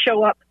we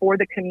show up for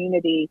the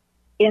community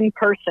in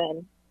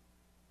person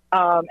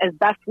as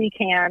best we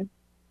can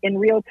in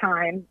real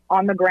time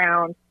on the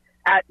ground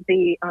at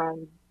the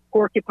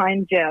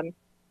Porcupine Gym,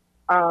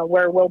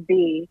 where we'll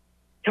be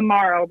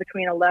tomorrow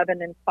between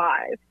 11 and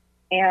 5.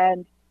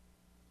 And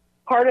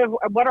part of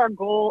what our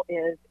goal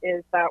is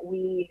that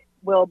we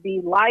will be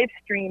live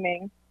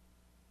streaming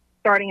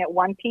starting at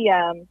 1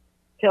 p.m.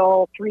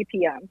 till 3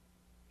 p.m.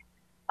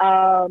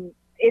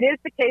 It is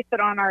the case that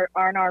on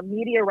our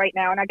media right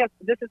now, and I guess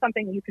this is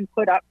something you can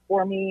put up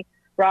for me,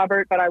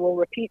 Robert, but I will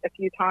repeat a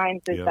few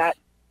times, is that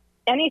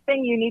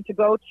anything you need to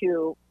go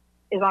to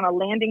is on a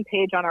landing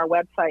page on our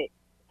website.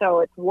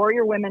 So it's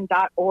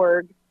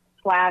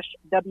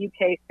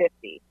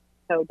warriorwomen.org/WK50.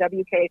 So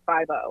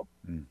WK50.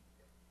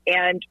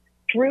 And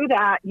through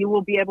that, you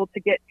will be able to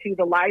get to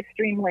the live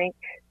stream link.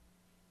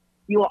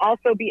 You will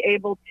also be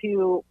able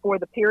to, for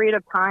the period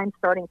of time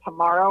starting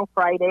tomorrow,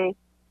 Friday,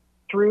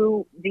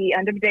 through the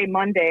end of day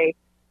Monday,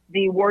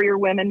 the Warrior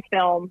Women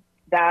film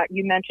that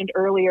you mentioned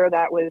earlier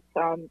that was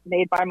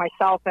made by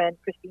myself and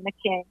Christina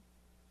King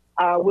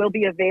will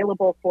be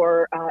available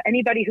for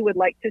anybody who would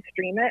like to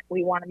stream it.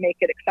 We want to make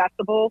it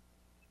accessible.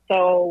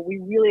 So we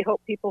really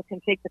hope people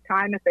can take the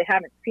time, if they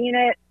haven't seen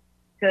it,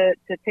 to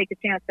take a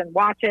chance and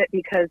watch it,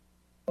 because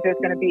there's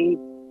going to be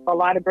a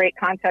lot of great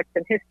context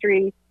and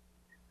history.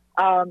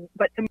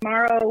 But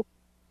tomorrow,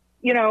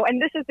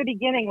 and this is the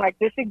beginning,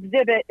 this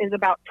exhibit is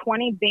about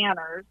 20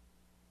 banners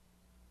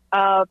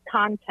of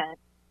content,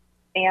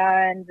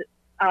 and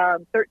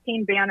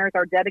 13 banners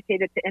are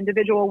dedicated to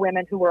individual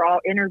women who were all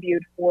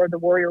interviewed for the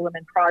Warrior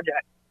Women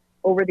Project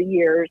over the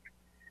years,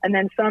 and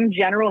then some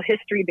general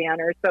history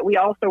banners. But we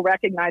also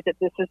recognize that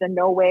this is in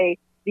no way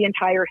the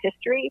entire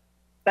history,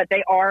 but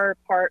they are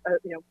part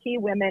of, key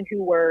women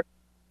who were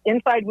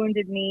inside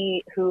Wounded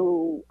Knee,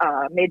 who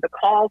made the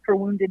call for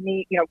Wounded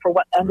Knee, for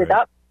what ended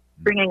up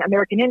bringing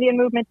American Indian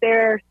movement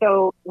there.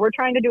 So we're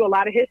trying to do a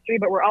lot of history,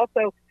 but we're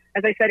also,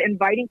 as I said,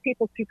 inviting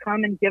people to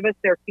come and give us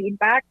their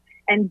feedback.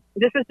 And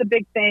this is the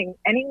big thing.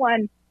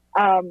 Anyone,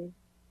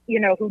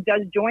 who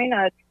does join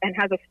us and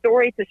has a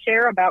story to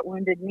share about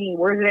Wounded Knee,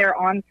 we're there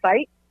on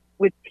site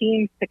with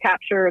teams to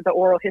capture the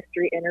oral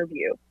history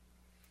interview.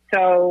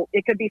 So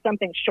it could be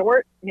something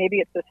short,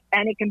 maybe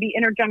and it can be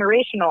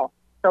intergenerational.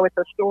 So it's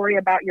a story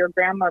about your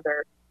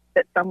grandmother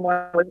that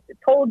someone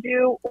told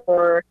you,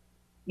 or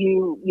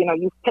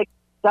you've picked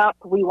up.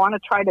 We want to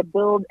try to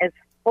build as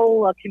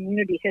full a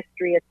community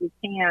history as we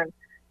can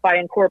by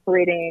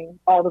incorporating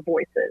all the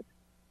voices.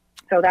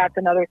 So that's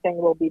another thing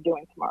we'll be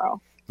doing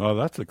tomorrow. Oh,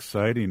 that's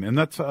exciting. And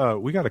that's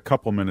we got a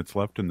couple minutes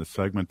left in the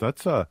segment.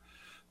 Let's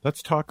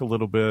talk a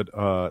little bit.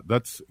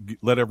 Let's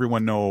let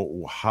everyone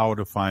know how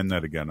to find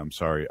that again. I'm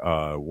sorry.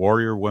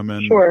 Warrior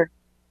Women. Sure.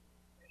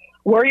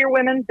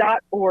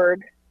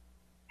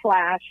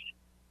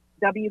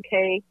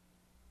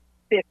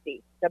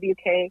 warriorwomen.org/WK50.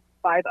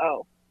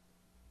 WK50.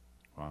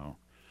 Wow.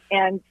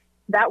 And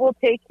that will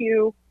take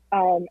you,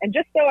 and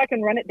just so I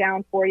can run it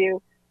down for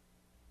you,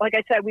 like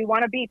I said, we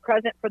want to be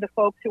present for the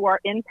folks who are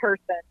in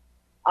person.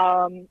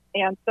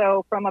 And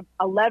so from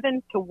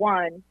 11 to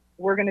 1,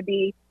 we're going to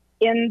be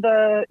in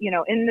the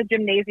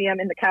gymnasium,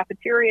 in the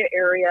cafeteria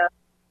area.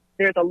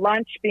 There's a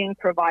lunch being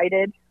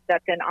provided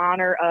that's in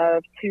honor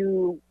of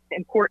 2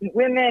 important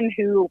women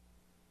who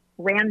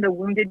ran the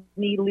Wounded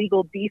Knee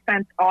Legal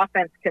Defense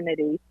Offense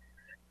Committee.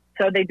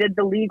 So they did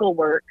the legal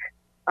work,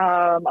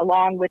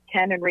 along with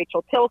Ken and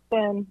Rachel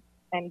Tilson.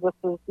 And this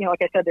is,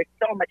 like I said, there's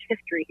so much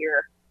history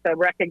here to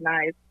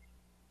recognize.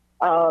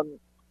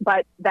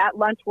 But that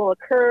lunch will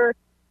occur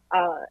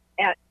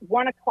at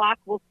 1 o'clock.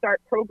 We'll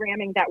start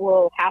programming that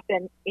will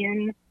happen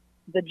in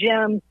the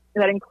gym.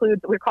 That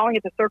includes, we're calling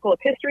it the Circle of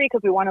History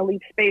because we want to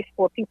leave space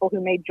for people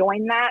who may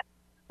join that.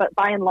 But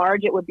by and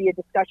large, it would be a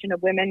discussion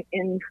of women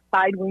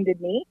inside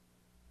Wounded Knee.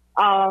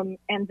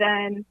 And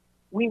then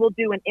we will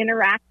do an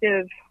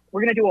interactive,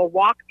 we're going to do a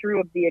walkthrough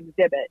of the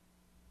exhibit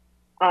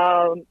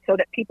so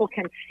that people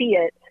can see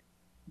it.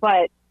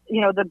 But,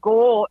 the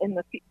goal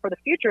for the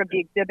future of the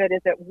exhibit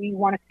is that we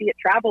want to see it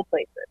travel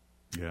places.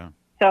 Yeah.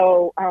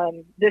 So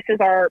this is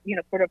our,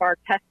 sort of our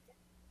test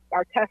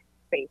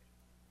space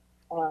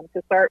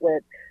to start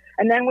with.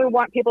 And then we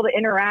want people to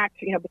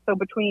interact, so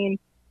between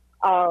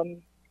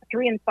 3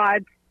 and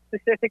 5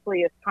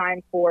 specifically is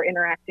time for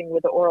interacting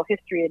with the oral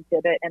history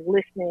exhibit and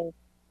listening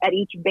at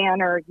each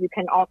banner. You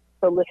can also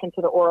listen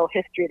to the oral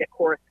history that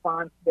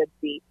corresponds with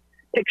the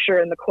picture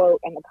and the quote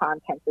and the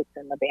content that's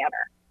in the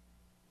banner.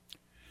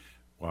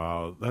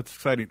 Wow, that's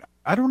exciting.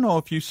 I don't know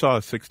if you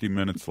saw 60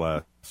 Minutes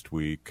last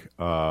week,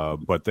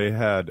 but they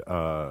had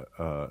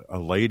a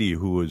lady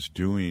who was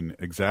doing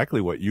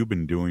exactly what you've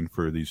been doing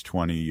for these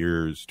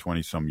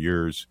 20-some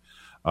years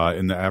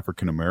in the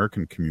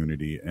African-American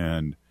community.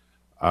 And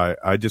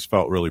I just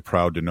felt really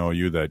proud to know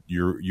that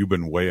you've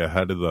been way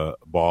ahead of the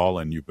ball,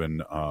 and you've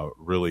been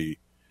really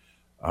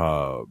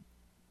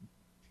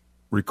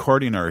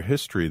recording our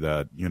history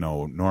that,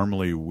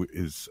 normally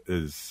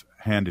is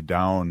handed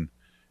down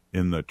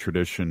in the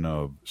tradition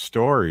of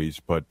stories,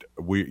 but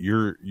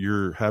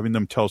you're having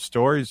them tell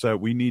stories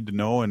that we need to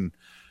know, and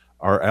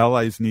our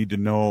allies need to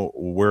know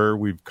where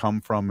we've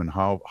come from and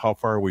how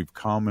far we've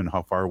come and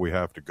how far we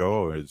have to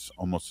go. Is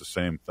almost the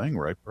same thing,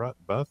 right,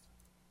 Beth?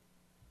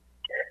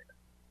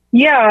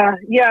 Yeah.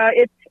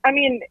 It's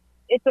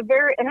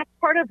and that's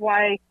part of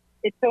why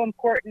it's so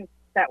important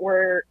that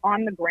we're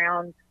on the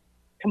ground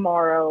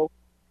tomorrow,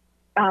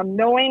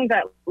 knowing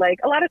that, like,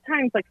 a lot of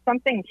times, like,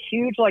 something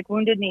huge like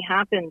Wounded Knee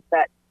happens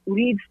that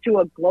leads to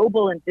a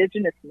global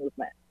indigenous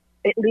movement.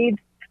 It leads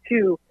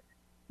to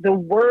the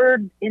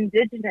word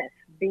indigenous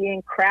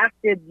being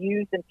crafted,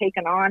 used, and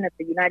taken on at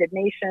the United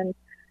Nations.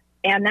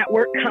 And that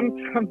work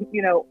comes from,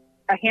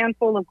 a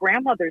handful of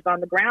grandmothers on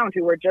the ground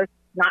who are just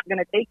not going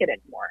to take it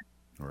anymore.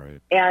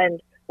 Right.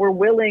 And were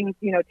willing,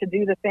 to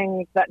do the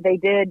things that they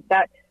did.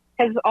 That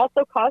has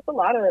also caused a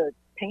lot of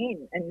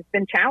pain, and it's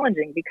been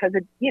challenging because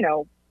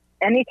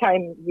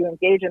anytime you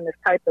engage in this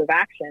type of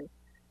action,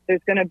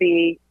 there's going to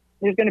be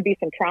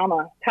some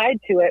trauma tied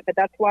to it, but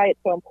that's why it's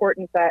so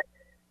important that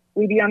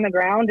we be on the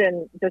ground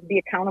and just be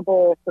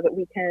accountable so that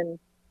we can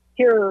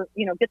hear,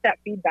 get that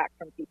feedback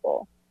from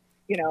people,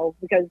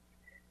 because,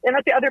 and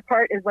that's the other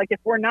part is, like, if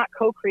we're not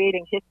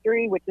co-creating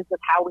history, which is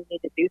just how we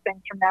need to do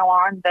things from now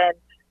on, then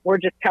we're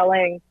not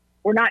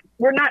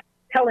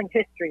telling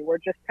history. We're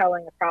just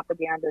telling a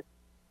propagandist,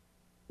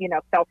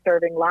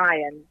 self-serving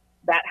lie, and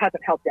that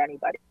hasn't helped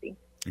anybody.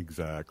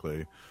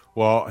 Exactly.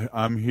 Well,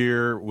 I'm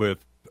here with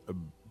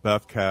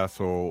Beth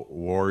Castle,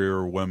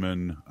 Warrior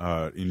Women,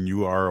 and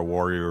you are a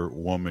warrior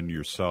woman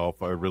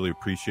yourself. I really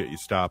appreciate you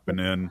stopping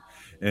in,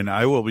 and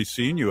I will be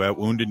seeing you at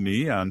Wounded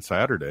Knee on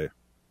Saturday.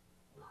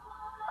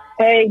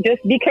 Hey,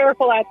 just be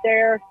careful out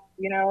there.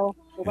 The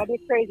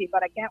weather's crazy,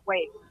 but I can't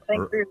wait.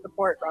 Thanks for your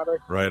support,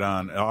 Robert. Right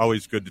on.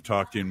 Always good to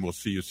talk to you, and we'll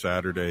see you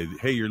Saturday.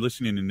 Hey, you're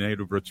listening to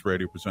Native Roots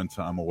Radio presents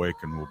I'm Awake,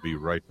 and we'll be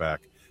right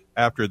back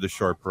after the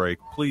short break.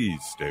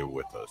 Please stay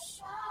with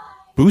us.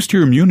 Boost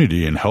your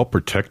immunity and help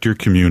protect your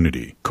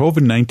community.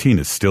 COVID-19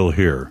 is still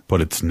here,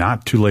 but it's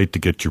not too late to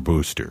get your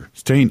booster.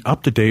 Staying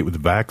up to date with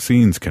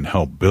vaccines can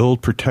help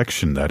build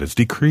protection that has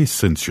decreased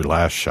since your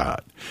last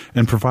shot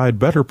and provide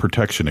better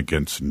protection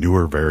against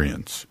newer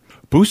variants.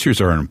 Boosters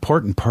are an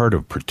important part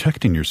of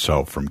protecting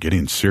yourself from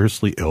getting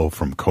seriously ill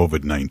from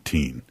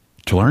COVID-19.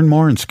 To learn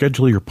more and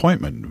schedule your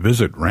appointment,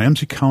 visit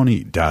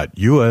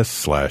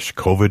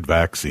ramseycounty.us/COVID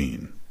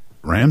vaccine.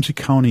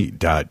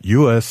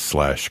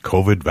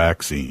 ramseycounty.us/COVID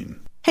vaccine.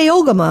 Hey,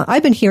 Ogama,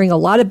 I've been hearing a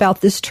lot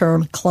about this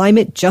term,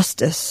 climate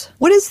justice.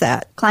 What is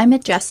that?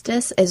 Climate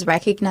justice is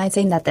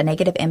recognizing that the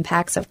negative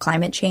impacts of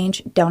climate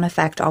change don't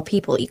affect all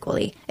people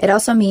equally. It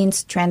also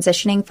means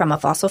transitioning from a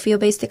fossil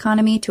fuel-based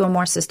economy to a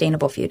more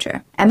sustainable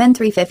future.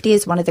 MN350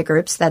 is one of the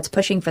groups that's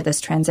pushing for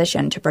this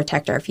transition to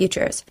protect our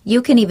futures.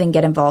 You can even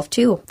get involved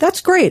too.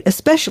 That's great,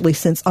 especially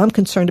since I'm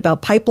concerned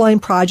about pipeline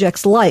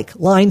projects like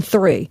Line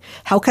 3.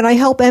 How can I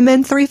help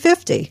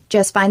MN350?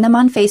 Just find them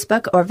on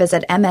Facebook or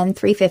visit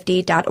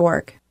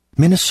mn350.org.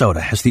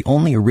 Minnesota has the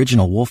only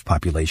original wolf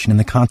population in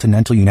the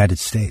continental United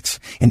States,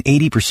 and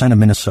 80% of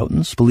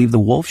Minnesotans believe the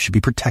wolf should be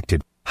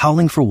protected.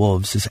 Howling for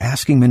Wolves is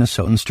asking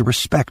Minnesotans to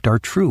respect our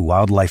true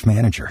wildlife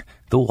manager,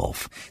 the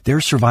wolf.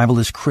 Their survival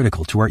is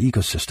critical to our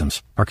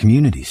ecosystems, our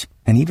communities,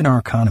 and even our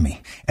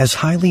economy. As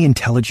highly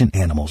intelligent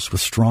animals with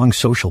strong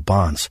social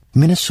bonds,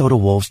 Minnesota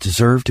wolves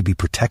deserve to be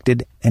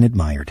protected and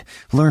admired.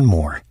 Learn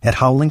more at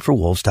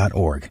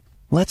howlingforwolves.org.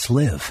 Let's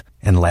live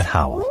and let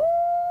howl.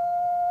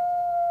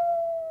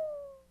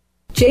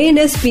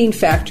 J&S Bean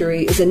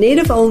Factory is a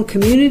native-owned,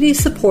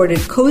 community-supported,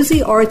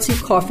 cozy,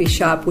 artsy coffee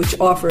shop which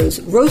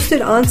offers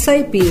roasted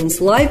on-site beans,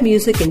 live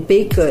music, and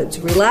baked goods.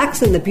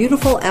 Relax in the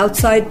beautiful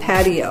outside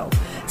patio.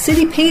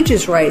 City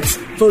Pages writes,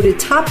 voted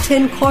top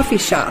 10 coffee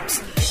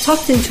shops.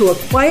 Tucked into a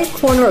quiet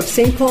corner of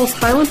St. Paul's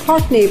Highland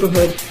Park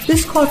neighborhood,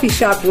 this coffee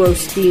shop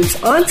roasts beans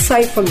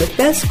on-site from the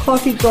best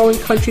coffee-growing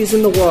countries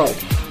in the world.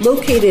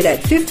 Located at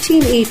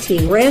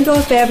 1518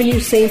 Randolph Avenue,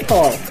 St.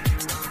 Paul.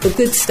 The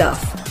good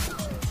stuff.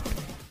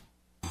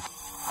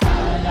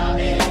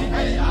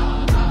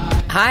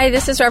 Hi,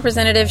 this is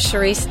Representative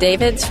Sharice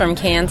Davids from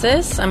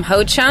Kansas. I'm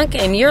Ho Chunk,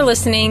 and you're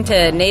listening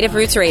to Native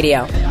Roots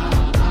Radio.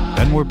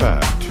 And we're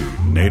back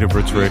to Native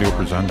Roots Radio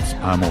presents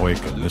I'm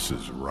Awake, and this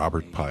is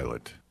Robert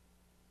Pilot.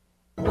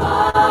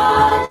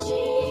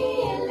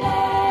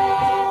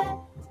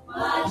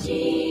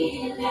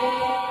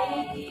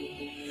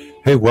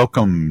 Hey,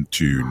 welcome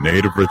to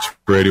Native Roots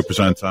Radio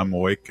Presents I'm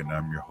Awake, and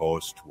I'm your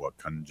host,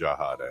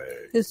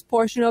 Wakanjahade. This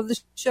portion of the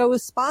show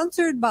is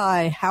sponsored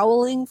by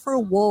Howling for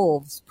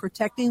Wolves,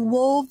 protecting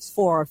wolves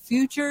for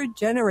future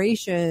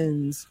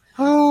generations.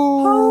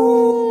 Oh.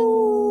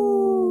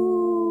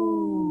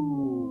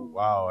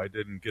 Wow, I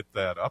didn't get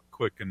that up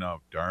quick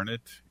enough, darn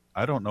it.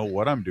 I don't know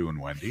what I'm doing,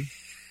 Wendy.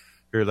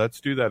 Here,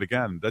 let's do that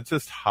again. That's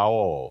just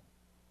howl.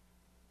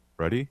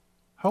 Ready?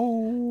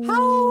 Howl.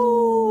 Howl.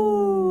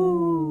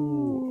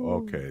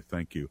 Okay,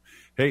 thank you.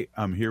 Hey,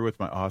 I'm here with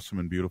my awesome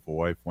and beautiful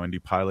wife, Wendy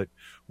Pilot.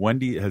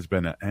 Wendy has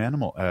been an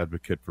animal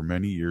advocate for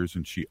many years,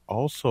 and she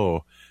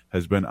also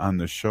has been on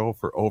the show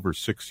for over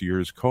 6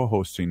 years,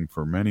 co-hosting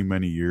for many,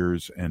 many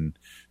years, and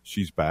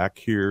she's back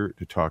here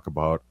to talk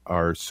about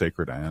our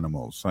sacred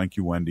animals. Thank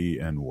you, Wendy,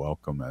 and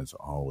welcome as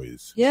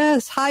always.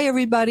 Yes. Hi,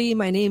 everybody.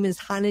 My name is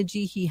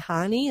Hanaji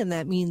Hihani, and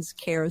that means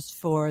cares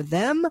for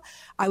them.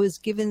 I was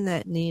given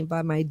that name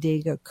by my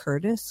Dega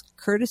Curtis.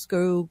 Curtis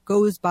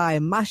goes by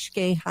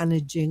Mashke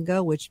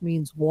Hanajinga, which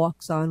means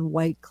walks on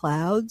white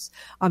clouds.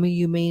 I'm a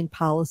humane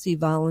policy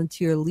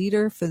volunteer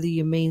leader for the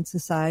Humane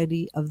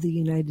Society of the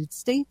United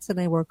States, and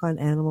I work on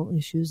animal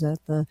issues at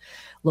the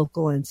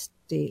local and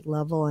state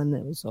level, and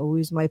it was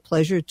always my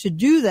pleasure to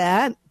do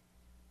that.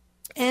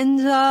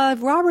 And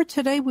Robert,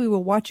 today we were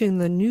watching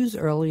the news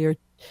earlier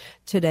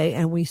today,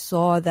 and we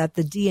saw that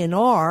the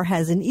DNR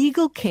has an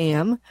eagle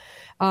cam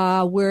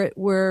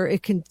where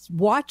it can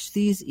watch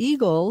these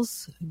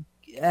eagles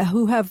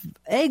who have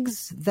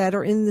eggs that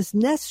are in this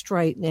nest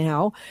right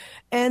now,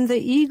 and the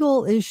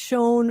eagle is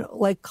shown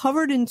like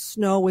covered in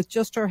snow with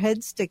just her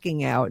head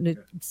sticking out, and it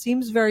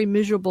seems very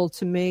miserable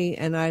to me,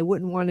 and I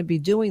wouldn't want to be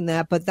doing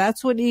that, but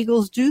that's what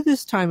eagles do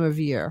this time of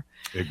year.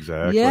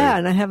 Exactly. Yeah,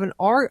 and I have an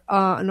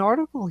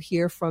article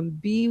here from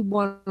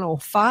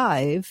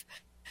B105.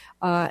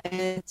 And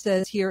it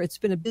says here, it's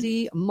been a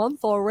busy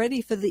month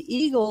already for the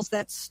eagles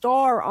that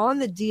star on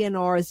the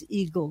DNR's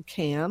Eagle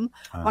Cam.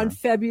 On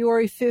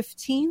February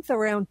 15th,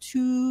 around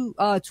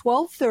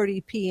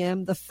 12:30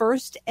 p.m., the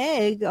first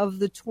egg of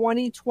the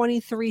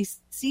 2023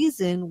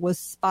 season was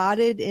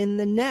spotted in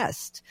the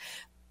nest.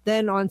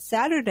 Then on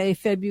Saturday,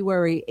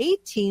 February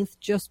 18th,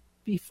 just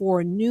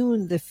before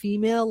noon, the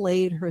female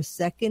laid her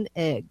second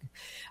egg.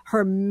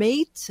 Her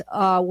mate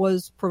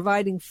was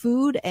providing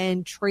food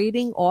and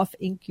trading off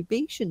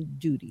incubation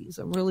duties.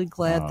 I'm really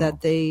glad that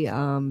they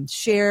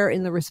share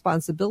in the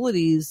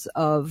responsibilities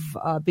of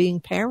being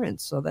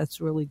parents. So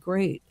that's really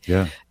great.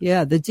 Yeah.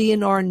 Yeah. The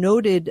DNR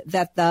noted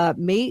that the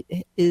mate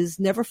is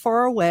never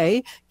far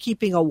away,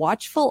 keeping a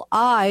watchful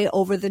eye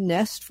over the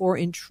nest for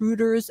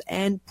intruders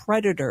and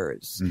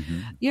predators. Mm-hmm.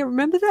 Yeah.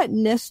 Remember that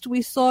nest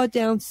we saw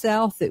down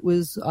south? It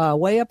was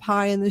way up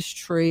high in this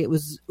tree. It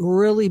was a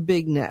really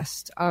big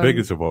nest. Big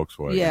as a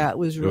Volkswagen. Yeah, it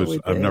was really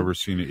big. I've never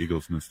seen an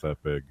eagle's nest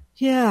that big.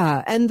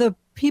 Yeah, and the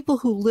people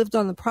who lived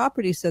on the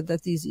property said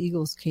that these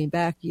eagles came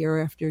back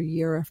year after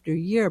year after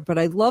year. But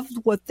I loved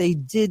what they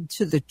did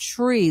to the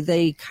tree.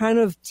 They kind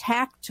of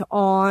tacked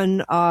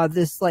on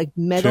this like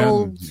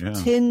metal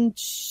tin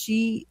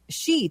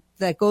sheet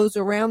that goes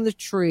around the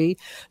tree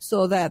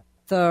so that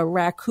the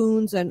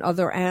raccoons and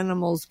other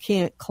animals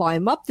can't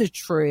climb up the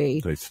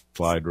tree. They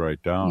slide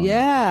right down.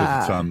 Yeah.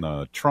 'Cause it's on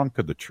the trunk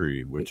of the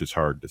tree, which is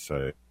hard to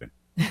say.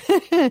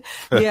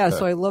 Yeah,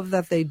 so I love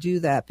that they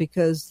do that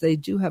because they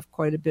do have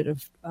quite a bit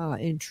of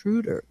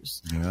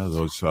intruders. Yeah,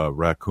 those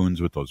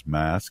raccoons with those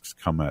masks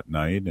come at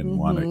night and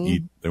want to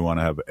eat. They want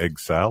to have egg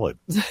salad.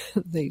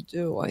 They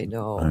do, I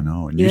know. I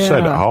know. And you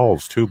said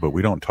owls, too, but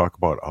we don't talk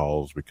about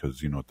owls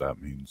because you know what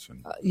that means.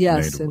 And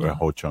yes. Native,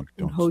 Ho-Chunk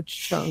don't.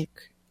 Ho-Chunk.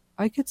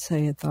 I could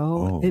say it,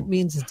 though. Oh. It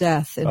means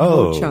death in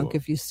Ho-Chunk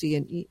if you see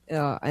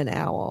an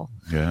owl.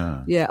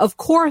 Yeah. Yeah. Of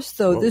course,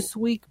 though, this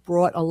week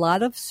brought a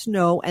lot of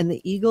snow, and the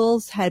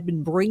eagles had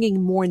been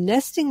bringing more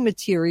nesting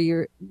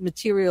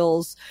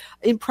materials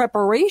in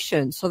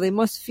preparation. So they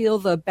must feel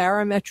the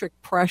barometric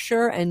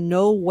pressure and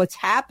know what's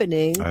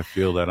happening. I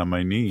feel that on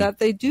my knee. That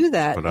they do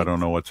that. But I don't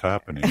know what's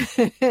happening.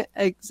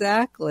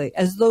 Exactly.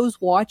 As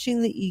those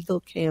watching the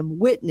Eagle Cam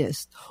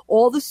witnessed,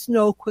 all the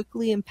snow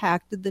quickly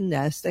impacted the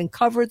nest and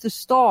covered the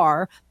star,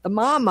 the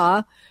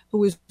mama,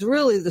 who is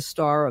really the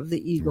star of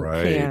the Eagle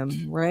Cam,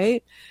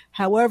 right?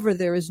 However,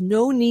 there is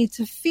no need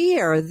to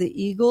fear. The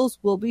eagles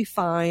will be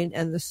fine,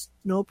 and the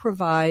snow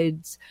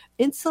provides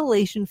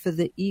insulation for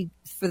the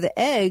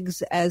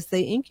eggs as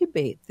they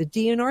incubate. The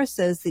DNR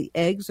says the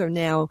eggs are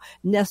now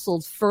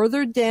nestled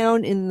further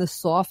down in the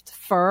soft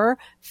fur,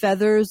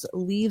 feathers,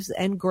 leaves,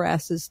 and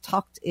grasses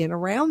tucked in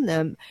around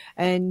them.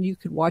 And you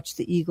can watch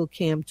the Eagle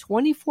Cam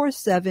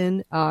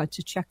 24/7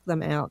 to check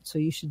them out. So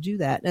you should do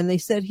that. And they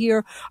said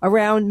here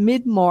around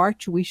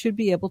mid-March, we should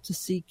be able to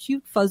see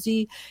cute,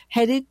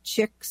 fuzzy-headed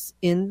chicks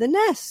in the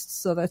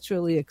nest. So that's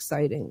really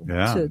exciting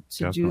to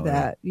do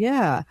that.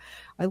 Yeah,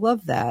 I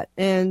love that.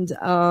 And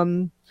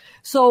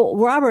so,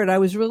 Robert, I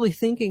was really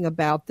thinking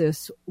about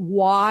this.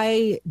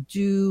 Why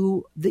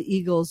do the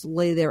eagles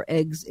lay their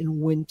eggs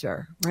in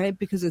winter, right?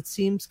 Because it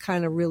seems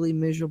kind of really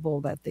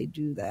miserable that they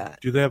do that.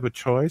 Do they have a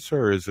choice,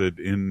 or is it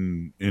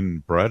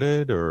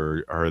inbreeded,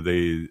 or are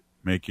they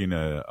making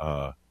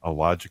a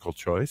logical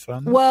choice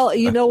on this? Well,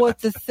 you know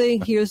what here's the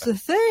thing.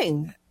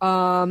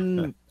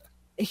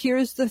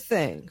 Here's the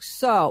thing.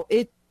 So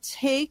it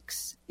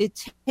takes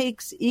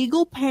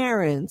eagle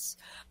parents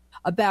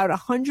about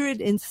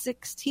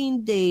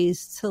 116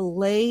 days to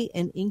lay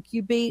and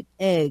incubate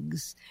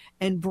eggs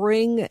and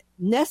bring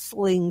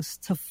nestlings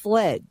to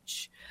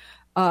fledge.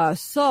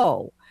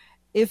 So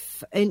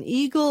if an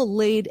eagle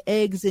laid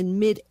eggs in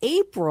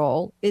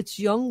mid-April, its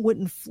young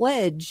wouldn't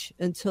fledge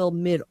until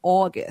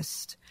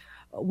mid-August,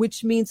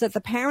 which means that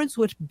the parents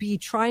would be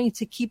trying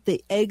to keep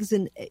the eggs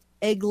and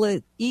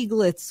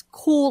eaglets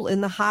cool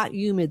in the hot,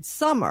 humid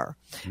summer.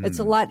 It's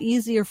a lot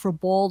easier for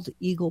bald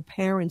eagle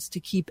parents to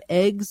keep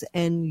eggs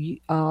and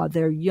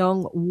their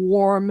young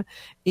warm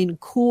in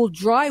cool,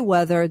 dry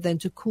weather than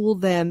to cool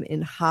them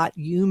in hot,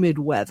 humid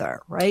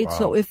weather, right? Wow.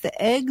 So if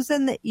the eggs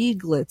and the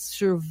eaglets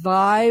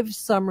survive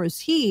summer's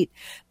heat,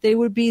 they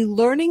would be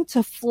learning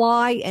to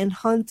fly and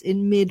hunt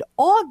in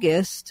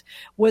mid-August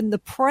when the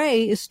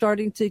prey is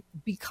starting to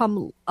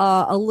become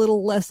a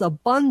little less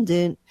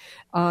abundant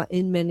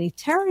in many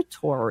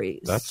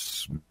territories.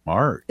 That's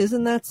smart.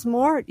 Isn't that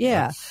smart?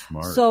 Yeah. That's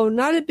smart. So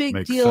not a big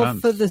Makes deal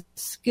sense. for the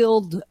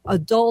skilled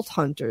adult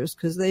hunters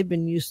because they've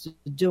been used to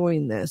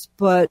doing this,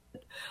 but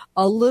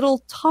a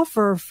little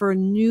tougher for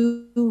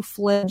new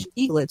fledged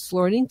eaglets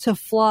learning to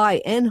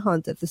fly and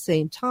hunt at the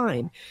same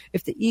time.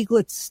 If the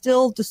eaglets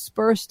still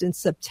dispersed in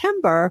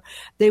September,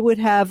 they would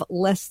have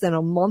less than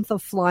a month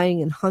of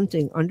flying and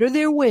hunting under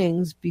their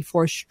wings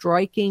before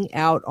striking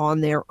out on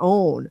their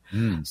own.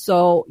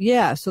 So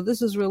so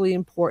this is really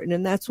important,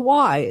 and that's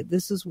why they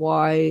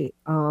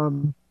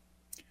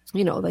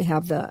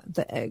have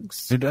the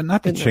eggs. And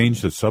not to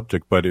change the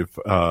subject, but if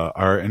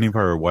any of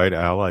our white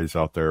allies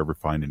out there ever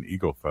find an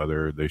eagle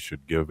feather, they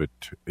should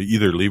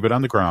either leave it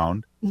on the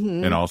ground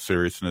in all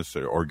seriousness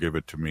or give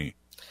it to me.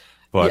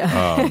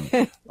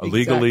 But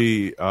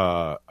legally,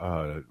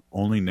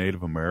 only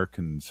Native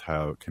Americans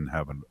can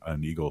have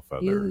an eagle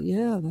feather.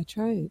 Yeah, that's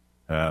right.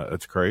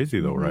 It's crazy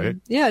though, right?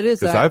 Yeah, it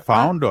is. Because I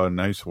found a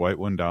nice white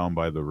one down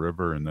by the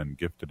river and then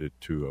gifted it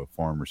to a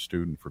former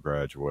student for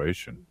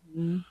graduation.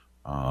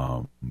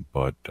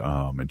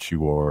 And she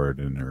wore it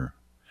in her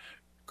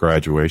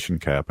graduation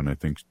cap, and I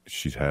think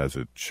she has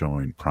it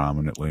showing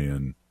prominently,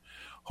 and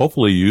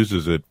hopefully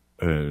uses it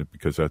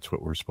because that's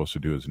what we're supposed to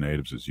do as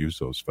natives, is use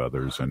those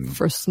feathers and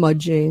for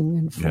smudging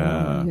and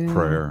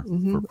prayer.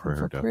 For prayer,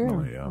 for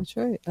definitely. prayer. Yeah, That's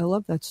right. I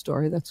love that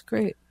story. That's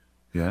great.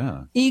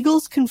 Yeah.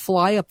 Eagles can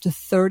fly up to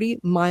 30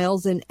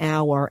 miles an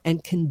hour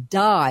and can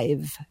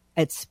dive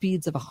at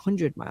speeds of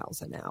 100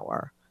 miles an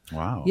hour.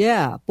 Wow.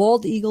 Yeah.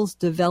 Bald eagles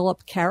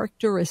develop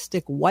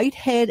characteristic white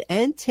head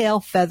and tail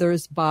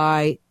feathers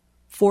by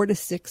 4 to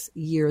 6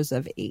 years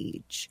of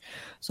age.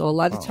 So a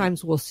lot of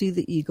times we'll see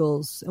the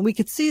eagles, and we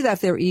could see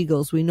that they're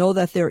eagles. We know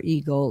that they're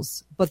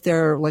eagles, but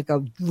they're like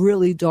a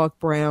really dark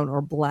brown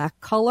or black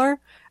color.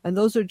 And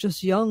those are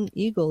just young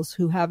eagles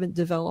who haven't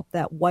developed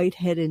that white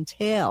head and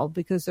tail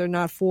because they're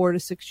not 4 to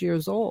 6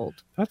 years old.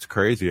 That's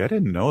crazy. I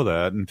didn't know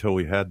that until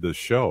we had this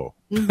show.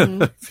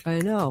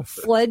 I know.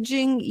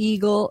 Fledging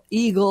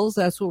eagles,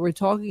 that's what we're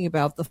talking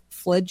about. The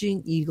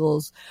fledging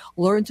eagles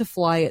learn to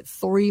fly at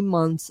 3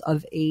 months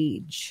of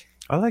age.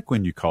 I like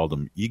when you call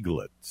them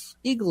eaglets.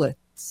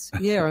 Eaglets.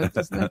 Yeah,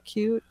 isn't that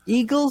cute?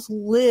 Eagles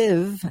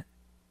live,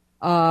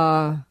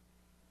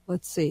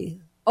 let's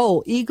see.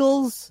 Oh,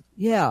 eagles,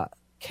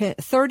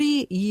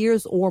 30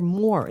 years or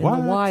more in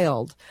the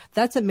wild.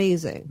 That's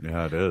amazing.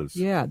 Yeah, it is.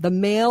 Yeah, the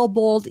male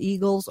bald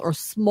eagles are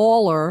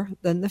smaller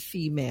than the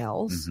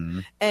females,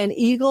 and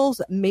eagles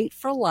mate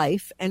for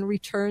life and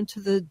return to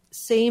the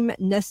same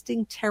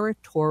nesting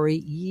territory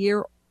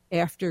year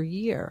after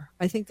year.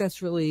 I think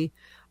that's really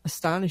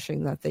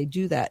astonishing that they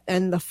do that.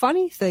 And the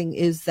funny thing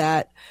is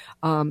that,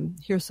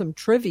 here's some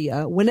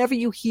trivia. Whenever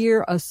you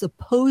hear a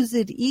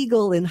supposed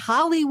eagle in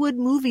Hollywood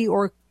movie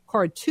or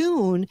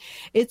cartoon,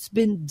 it's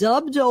been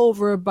dubbed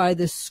over by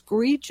the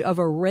screech of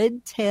a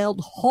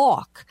red-tailed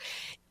hawk.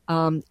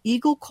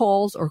 Eagle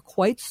calls are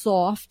quite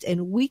soft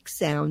and weak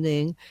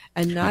sounding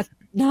and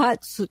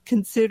not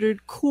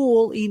considered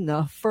cool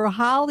enough for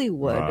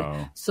Hollywood.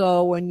 Wow.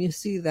 So when you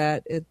see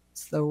that,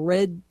 it's the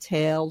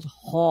red-tailed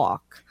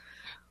hawk.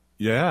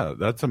 Yeah,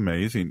 that's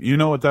amazing. You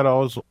know what that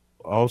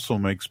also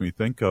makes me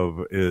think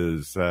of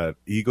is that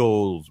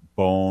eagles'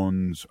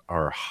 bones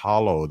are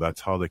hollow.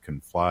 That's how they can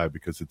fly,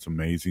 because it's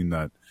amazing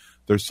that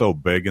they're so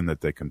big and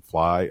that they can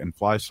fly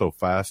so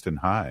fast and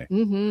high.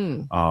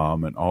 And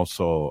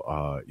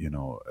also,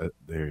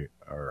 they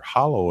are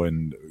hollow,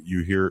 and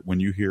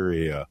when you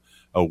hear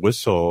a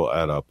whistle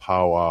at a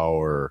powwow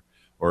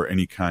or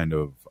any kind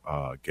of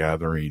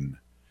gathering,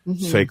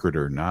 sacred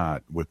or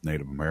not, with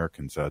Native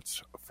Americans,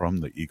 that's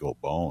from the eagle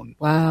bone.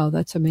 Wow,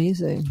 that's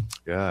amazing.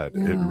 Yeah, it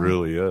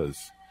really is.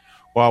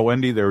 Wow,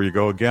 Wendy, there you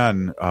go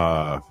again.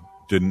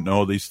 Didn't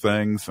know these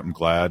things. I'm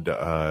glad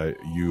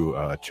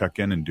you check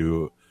in and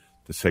do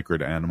the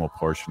sacred animal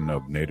portion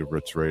of Native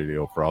Roots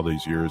Radio for all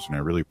these years, and I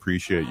really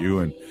appreciate you.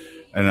 And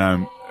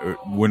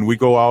when we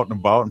go out and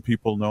about and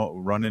people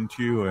run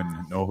into you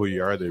and know who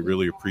you are, they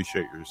really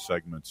appreciate your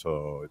segment.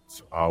 So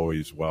it's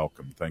always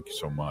welcome. Thank you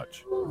so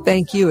much.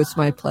 Thank you. It's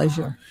my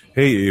pleasure.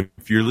 Hey,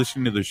 if you're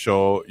listening to the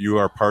show, you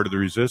are part of the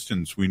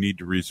resistance. We need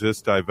to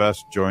resist,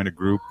 divest, join a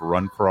group,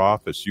 run for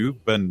office.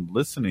 You've been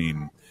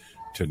listening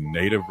to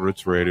Native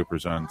Roots Radio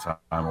presents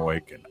I'm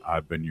Awake, and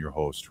I've been your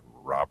host,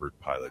 Robert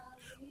Pilot.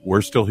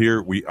 We're still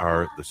here. We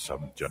are the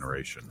seventh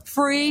generation.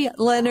 Free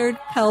Leonard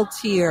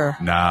Peltier.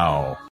 Now.